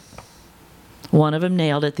out. 1 of them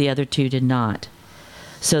nailed it, the other 2 did not.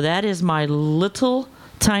 So that is my little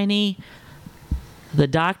tiny "The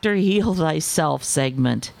Doctor Heal Thyself"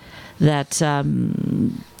 segment that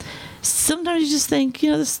sometimes you just think,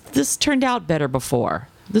 this turned out better before.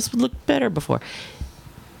 This would look better before.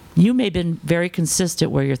 You may have been very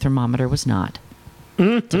consistent where your thermometer was not.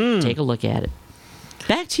 Take a look at it.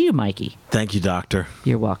 Back to you, Mikey. Thank you, Doctor.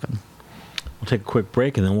 You're welcome. We'll take a quick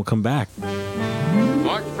break and then we'll come back.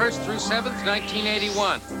 March 1st through 7th,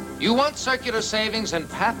 1981. You want circular savings, and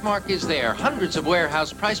Pathmark is there. Hundreds of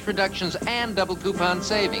warehouse price reductions and double coupon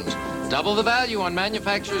savings. Double the value on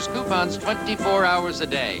manufacturer's coupons 24 hours a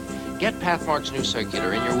day. Get Pathmark's new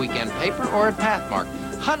circular in your weekend paper or at Pathmark.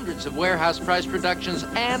 Hundreds of warehouse price reductions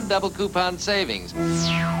and double coupon savings.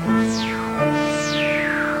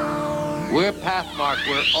 We're Pathmark.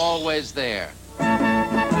 We're always there.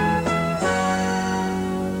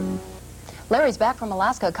 Larry's back from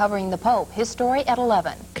Alaska covering the Pope. His story at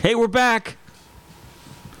 11. Hey, we're back.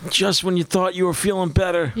 Just when you thought you were feeling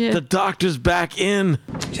better, the doctor's back in.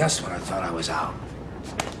 Just when I thought I was out,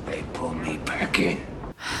 they pulled me back in.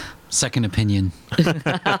 Second opinion.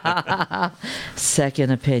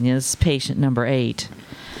 Second opinion. This is patient number 8.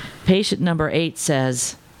 Patient number 8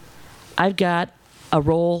 says, I've got a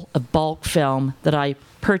roll of bulk film that I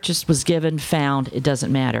purchased, was given, found, it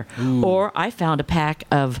doesn't matter. Ooh. Or I found a pack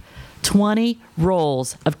of 20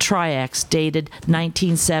 rolls of Tri-X dated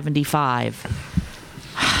 1975.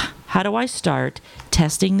 How do I start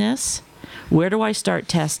testing this? Where do I start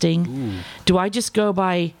testing? Ooh. Do I just go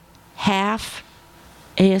by half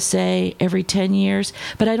ASA every 10 years?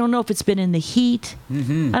 But I don't know if it's been in the heat. I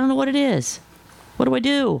don't know what it is. What do I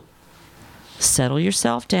do? Settle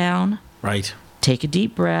yourself down. Right. Take a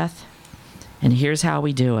deep breath. And here's how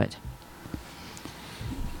we do it.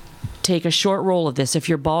 Take a short roll of this. If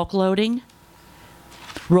you're bulk loading,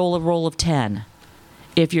 roll a roll of 10.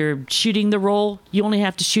 If you're shooting the roll, you only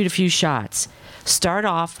have to shoot a few shots. Start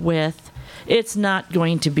off with, it's not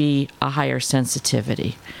going to be a higher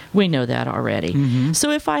sensitivity. We know that already. So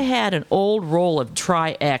if I had an old roll of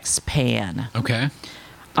Tri-X pan, Okay.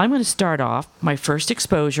 I'm going to start off my first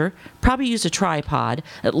exposure, probably use a tripod,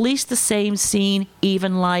 at least the same scene,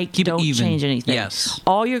 even light, Keep it don't even. change anything. Yes.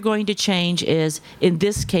 All you're going to change is, in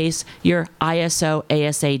this case, your ISO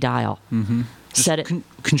ASA dial. Mm-hmm. Just Set it.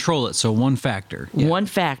 Control it, so one factor. Yeah. One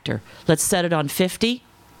factor. Let's set it on 50.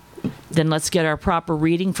 Then let's get our proper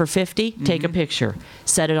reading for 50. Take a picture.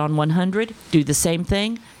 Set it on 100. Do the same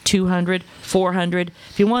thing. 200, 400.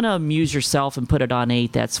 If you want to amuse yourself and put it on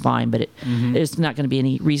 8, that's fine, but there's not going to be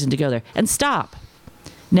any reason to go there. And stop.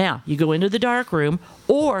 Now, you go into the dark room,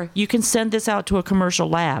 or you can send this out to a commercial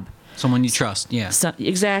lab. Someone you trust, yeah. So,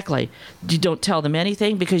 exactly. You don't tell them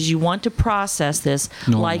anything because you want to process this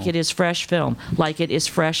Normal. like it is fresh film, like it is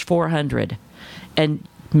fresh 400. And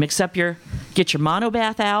get your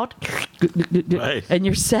monobath out, Right. and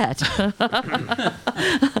you're set.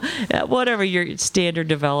 Whatever your standard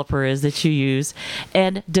developer is that you use,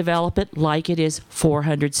 and develop it like it is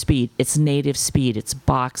 400 speed. It's native speed. It's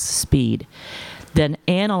box speed. Then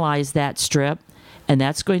analyze that strip, and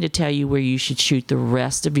that's going to tell you where you should shoot the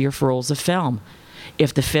rest of your rolls of film.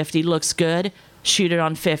 If the 50 looks good, shoot it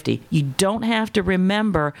on 50. You don't have to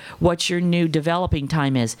remember what your new developing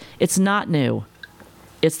time is. It's not new.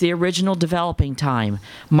 It's the original developing time.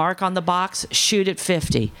 Mark on the box, shoot at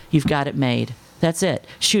 50. You've got it made. That's it.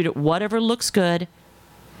 Shoot at whatever looks good,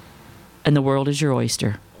 and the world is your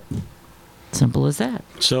oyster. Simple as that.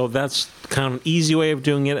 So that's kind of an easy way of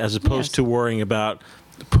doing it, as opposed to worrying about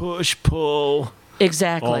push, pull,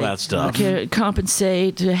 exactly all that stuff.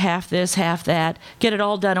 Compensate, half this, half that. Get it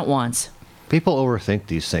all done at once. People overthink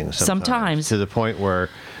these things sometimes to the point where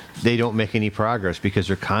they don't make any progress because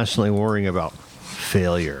they're constantly worrying about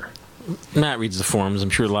failure. Matt reads the forums. I'm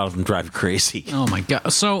sure a lot of them drive you crazy. Oh my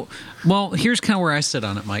god! So, well, here's kind of where I sit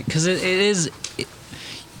on it, Mike, because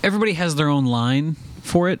everybody has their own line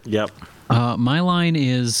for it. Yep. My line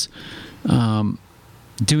is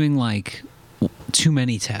doing like too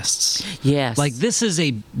many tests. Yes. Like this is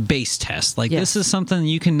a base test. Like this is something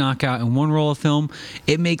you can knock out in one roll of film.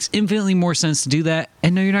 It makes infinitely more sense to do that.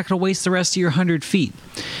 And no, you're not going to waste the rest of your 100 feet.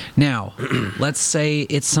 Now, let's say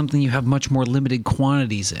it's something you have much more limited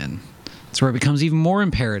quantities in. That's where it becomes even more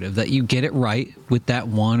imperative that you get it right with that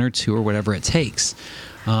 1 or 2 or whatever it takes.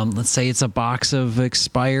 Let's say it's a box of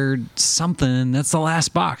expired something. That's the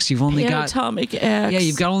last box. You've only got Atomic X. Yeah,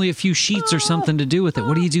 you've got only a few sheets or something to do with it.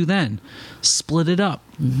 What do you do then? Split it up.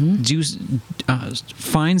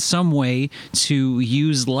 Find some way to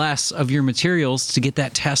use less of your materials to get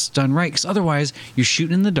that test done right. Because otherwise, you're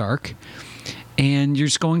shooting in the dark, and you're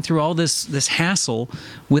just going through all this hassle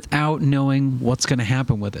without knowing what's going to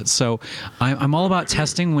happen with it. So I'm all about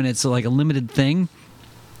testing when it's like a limited thing.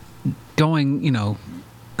 Going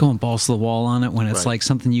balls to the wall on it when it's like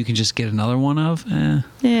something you can just get another one of.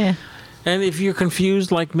 Yeah. And if you're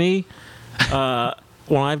confused like me,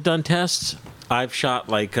 when I've done tests, I've shot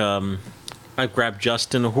like I've grabbed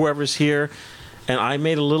Justin or whoever's here, and I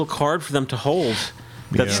made a little card for them to hold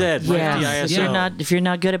that said 50 ISO. If you're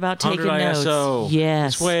not good about taking 100 notes, ISO.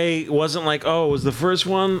 yes. This way, it wasn't like, it was the first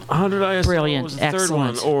one, 100 ISO. Brilliant. Was the third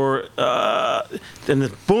Excellent. one, or then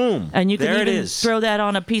the boom. And you can there even it is. throw that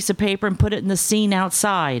on a piece of paper and put it in the scene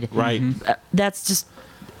outside. Right. That's just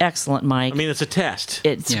excellent, Mike. I mean, it's a test.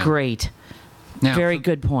 It's great. Now, Very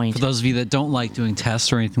good point. For those of you that don't like doing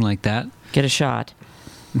tests or anything like that, get a shot.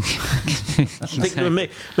 If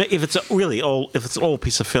it's really old, if it's an old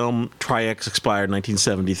piece of film, Tri-X expired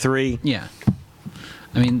 1973. Yeah.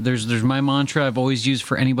 I mean, there's my mantra I've always used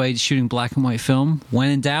for anybody shooting black and white film. When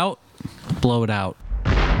in doubt, blow it out.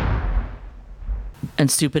 And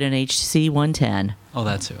stupid in HC 110. Oh,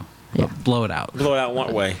 that too. Yeah. Blow it out. Blow it out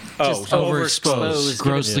one way. Just overexpose.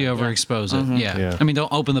 Grossly overexpose it. Yeah. I mean,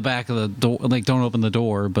 don't open the back of the door. Like, don't open the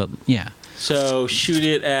door, but yeah. So shoot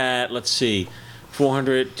it at, let's see,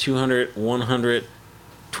 400, 200, 100,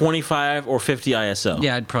 25, or 50 ISO.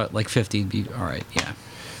 Yeah, I'd probably like 50 would be all right. Yeah.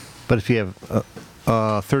 But if you have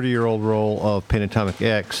a 30-year-old roll of Panatomic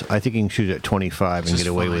X, I think you can shoot it at 25 and get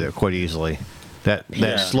away with it quite easily. That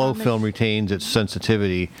slow film retains its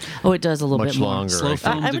sensitivity. Oh, it does a little much bit more. longer. Slow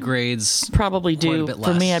film degrades. Probably do. Quite a bit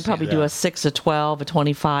For me, less. I'd probably do a 6, a 12, a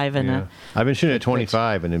 25, and a. I've been shooting at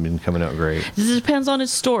 25 and it's been coming out great. This depends on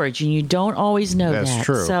its storage, and you don't always know that. That's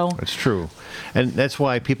true. So That's true. And that's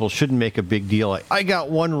why people shouldn't make a big deal like, I got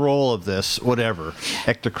one roll of this, whatever.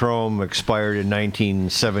 Ektachrome expired in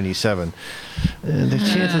 1977. The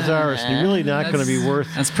chances are it's really not going to be worth.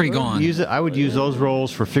 That's pretty gone. I would use those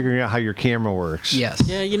rolls for figuring out how your camera works. Yes.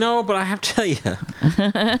 Yeah, but I have to tell you,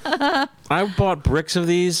 I bought bricks of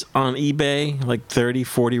these on eBay, like 30,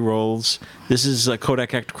 40 rolls. This is a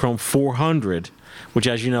Kodak Ektachrome 400, which,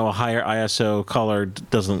 as you know, a higher ISO color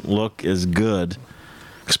doesn't look as good.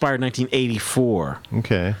 expired 1984.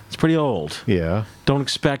 Okay. It's pretty old. Yeah. Don't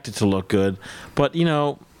expect it to look good, but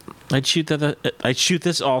I'd shoot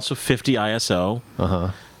this also 50 ISO.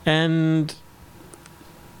 And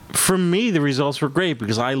for me, the results were great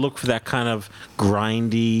because I look for that kind of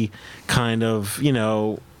grindy, kind of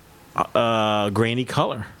grainy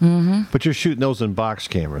color. But you're shooting those in box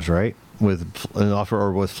cameras, right? With an offer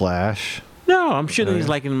or with flash? No, I'm shooting these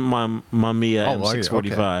like in my Mamiya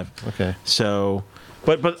M645. Okay. So,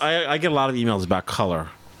 but I get a lot of emails about color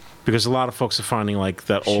because a lot of folks are finding like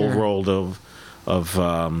that old roll of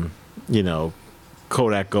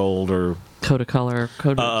Kodak Gold or Kodacolor,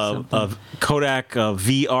 of Kodak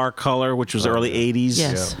VR color, which was early 80s.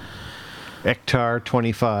 Yes. Yeah. Ektar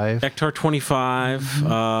 25. Ektar 25.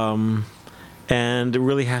 And it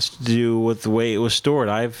really has to do with the way it was stored.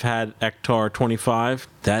 I've had Ektar 25.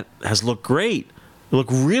 That has looked great. It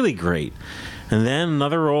looked really great. And then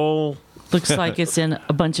another roll. Looks like it's in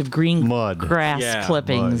a bunch of green grass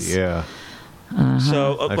clippings. Mud, yeah.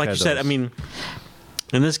 So, like you said, I mean,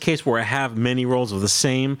 in this case where I have many rolls of the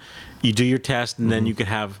same, you do your test, and then you could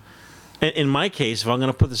have... In my case, if I'm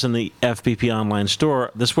going to put this in the FPP online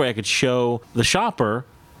store, this way I could show the shopper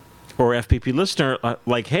or FPP listener,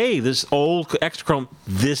 like, hey, this old Extrachrome,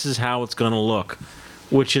 this is how it's going to look,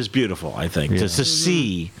 which is beautiful, I think, just to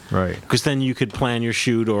see. Right. Because then you could plan your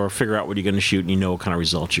shoot or figure out what you're going to shoot, and you know what kind of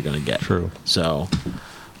results you're going to get. True. So...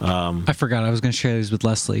 I forgot I was going to share these with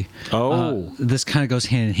Leslie. Oh. This kind of goes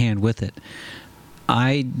hand in hand with it.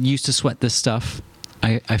 I used to sweat this stuff.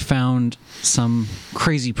 I found some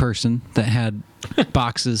crazy person that had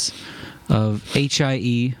boxes of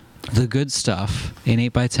HIE, the good stuff, in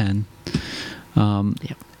 8x10. And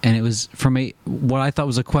it was from what I thought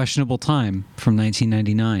was a questionable time from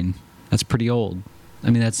 1999. That's pretty old. I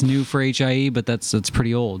mean, that's new for HIE, but that's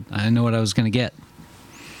pretty old. I know what I was going to get.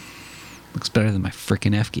 Looks better than my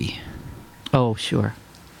frickin' Efke. Oh, sure.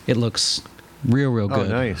 It looks real good.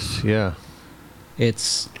 Oh, nice. Yeah.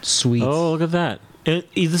 It's sweet. Oh, look at that.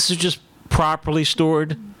 This is just properly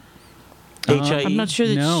stored HIE? I'm not sure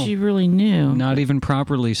that she really knew. Not even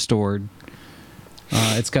properly stored.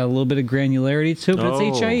 It's got a little bit of granularity to it, but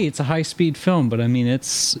it's HIE. It's a high-speed film, but I mean,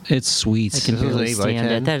 it's sweet. I can really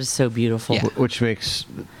stand it. That is so beautiful. Yeah. Which is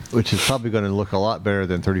probably going to look a lot better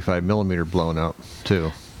than 35 millimeter blown out,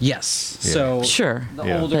 too. Yes. Yeah. So sure.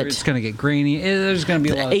 The older it's going to get grainy. There's going to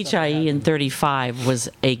be a lot of HIE in 35 was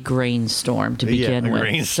a grain storm to begin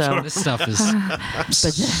with. So this stuff is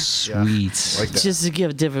sweet. Like that. Just to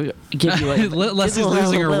give you a Leslie's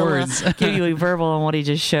losing her words. Give you a verbal on what he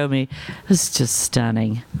just showed me. It's just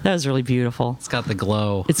stunning. That was really beautiful. It's got the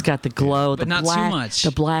glow. It's got the glow. But not too much. The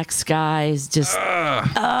black skies. Just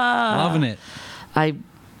loving it.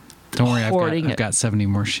 Don't worry, I've got 70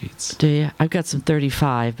 more sheets. Do you? I've got some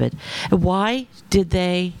 35, but why did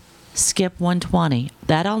they skip 120?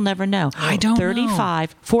 That I'll never know. I don't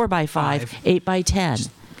 35, 4x5, 8x10.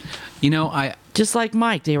 You know, just like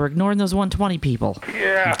Mike, they were ignoring those 120 people.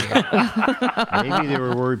 Yeah. Maybe they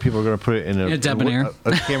were worried people were going to put it in a debonair.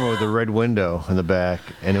 A camera with a red window in the back,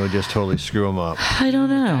 and it would just totally screw them up. I don't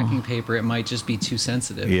know. Packing paper, it might just be too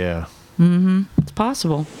sensitive. Yeah. Mm-hmm. It's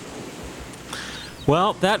possible.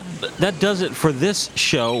 Well, that does it for this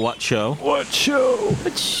show. What show? What show?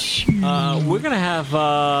 We're going to have,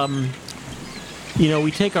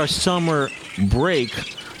 we take our summer break,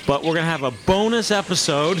 but we're going to have a bonus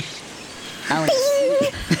episode.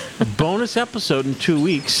 Bonus episode in 2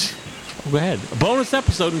 weeks. Go ahead. A bonus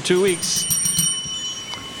episode in 2 weeks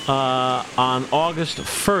on August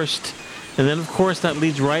 1st. And then, of course, that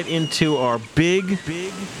leads right into our big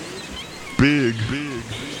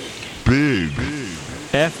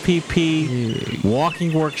FPP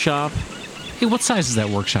walking workshop. Hey, what size is that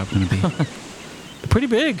workshop going to be? Pretty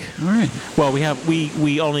big. All right. Well,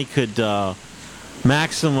 we only could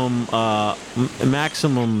maximum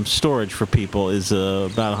storage for people is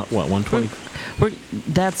about 120.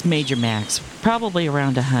 That's major max. Probably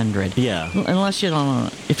around 100. Yeah. Unless you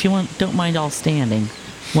don't mind all standing,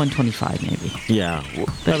 125 maybe. Yeah.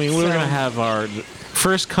 I mean, we're going to have our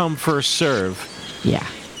first come, first serve. Yeah.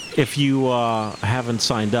 If you haven't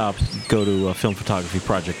signed up, go to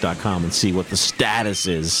filmphotographyproject.com and see what the status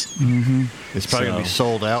is. Mm-hmm. It's probably going to be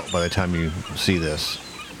sold out by the time you see this.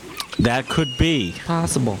 That could be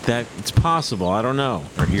possible. It's possible. I don't know.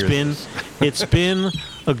 It's been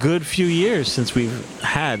a good few years since we've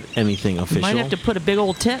had anything official. Might have to put a big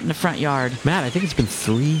old tent in the front yard. Matt, I think it's been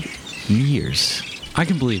 3 years. I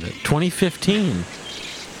can believe it. 2015.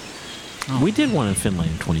 We did one in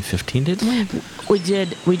Finland in 2015, didn't we? We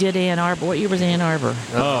did Ann Arbor. What year was Ann Arbor?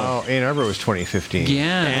 Oh, Ann Arbor was 2015.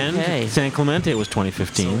 Yeah. And San Clemente was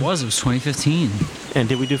 2015. So it was 2015. And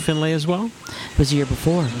did we do Findlay as well? It was the year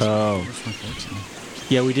before. Oh.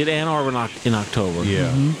 Yeah, we did Ann Arbor in October.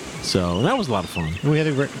 Yeah. So that was a lot of fun. We had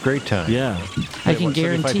a great time. Yeah. I can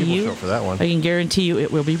guarantee you. For that one. I can guarantee you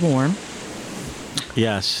it will be warm.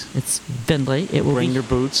 Yes. It's Findlay. It will Bring be your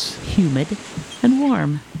boots. humid and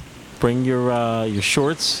warm. Bring your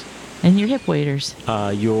shorts. And your hip waders.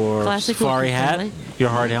 Your Classic safari look, hat. Findlay. Your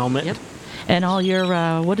hard helmet. Yep. And all your,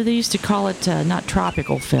 what do they used to call it? Not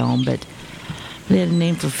tropical film, but they had a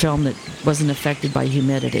name for film that wasn't affected by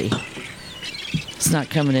humidity. It's not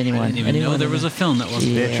coming to anyone. I didn't even know there was a film that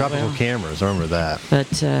wasn't. They had tropical cameras. I remember that.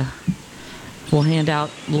 But we'll hand out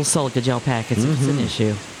little silica gel packets if it's an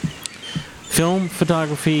issue.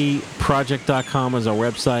 Filmphotographyproject.com is our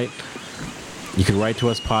website. You can write to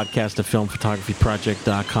us, podcast at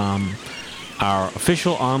filmphotographyproject.com. Our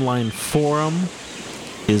official online forum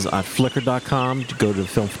is at flickr.com. To go to the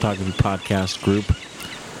Film Photography Podcast group.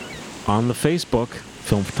 On the Facebook,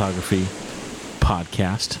 Film Photography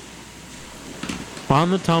Podcast.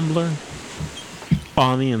 On the Tumblr.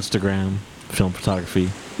 On the Instagram, Film Photography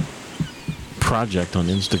Project on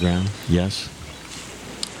Instagram. Yes.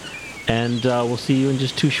 And we'll see you in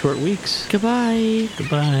just 2 short weeks. Goodbye.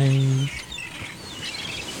 Goodbye.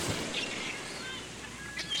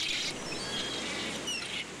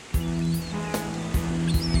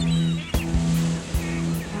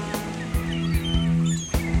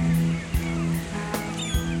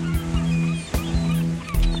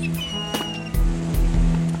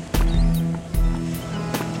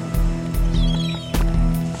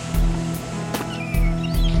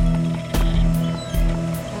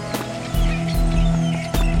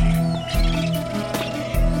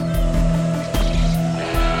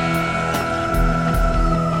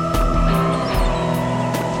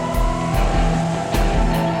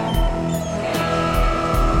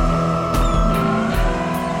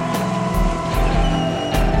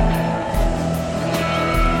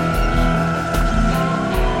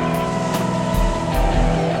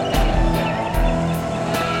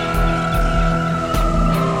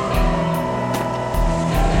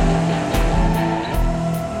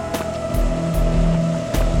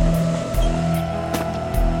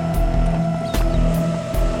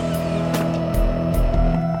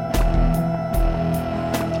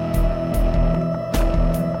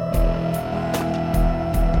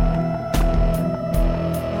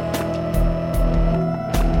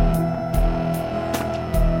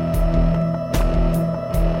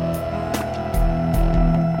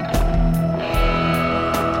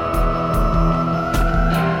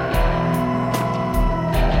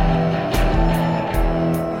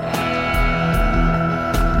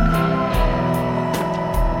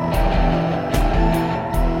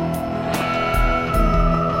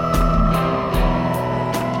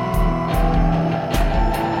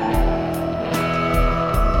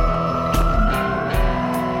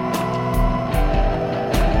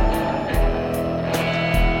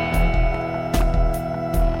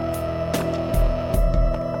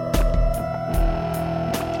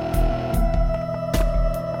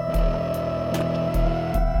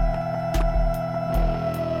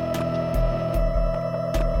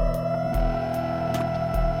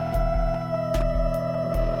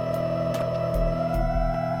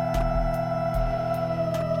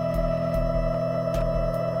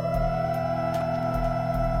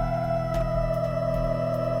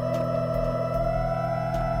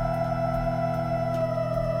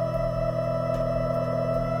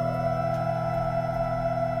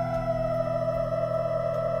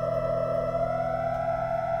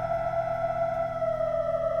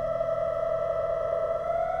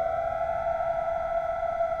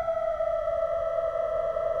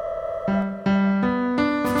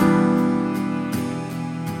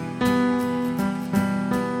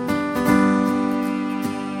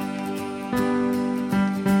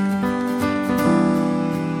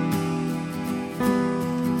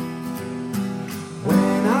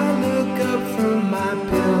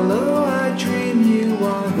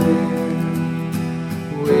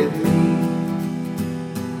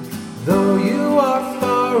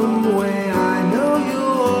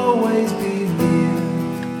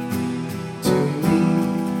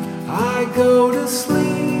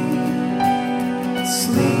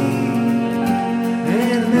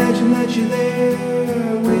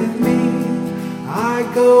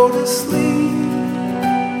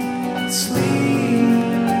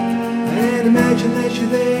 Imagine that you're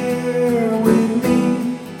there with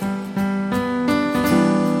me.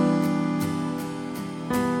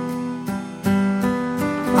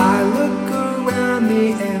 I look around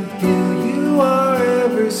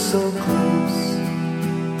so close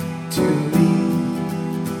to me.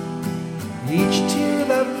 Each tear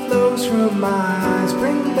that flows from my eyes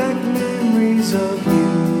bring back memories of you.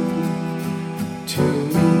 To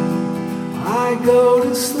me, I go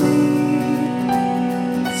to sleep,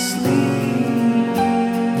 sleep,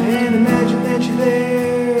 and imagine that you're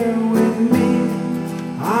there with me.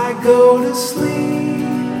 I go to sleep,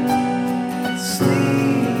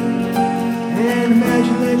 sleep, and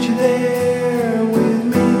imagine that you're there with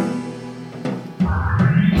me.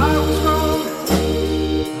 I was wrong,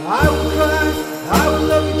 I will cry, I will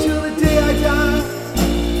love you till the day I die.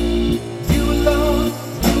 You alone,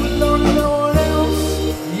 and no one else.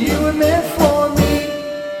 You were meant for me.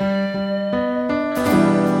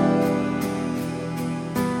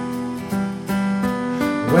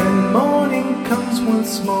 When morning comes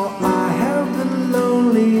once more, I have the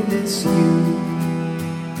loneliness you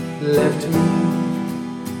left me.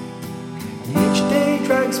 Each day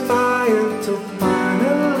drags by until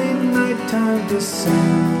finally nighttime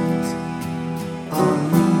descends on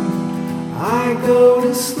me. I go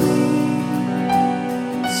to sleep.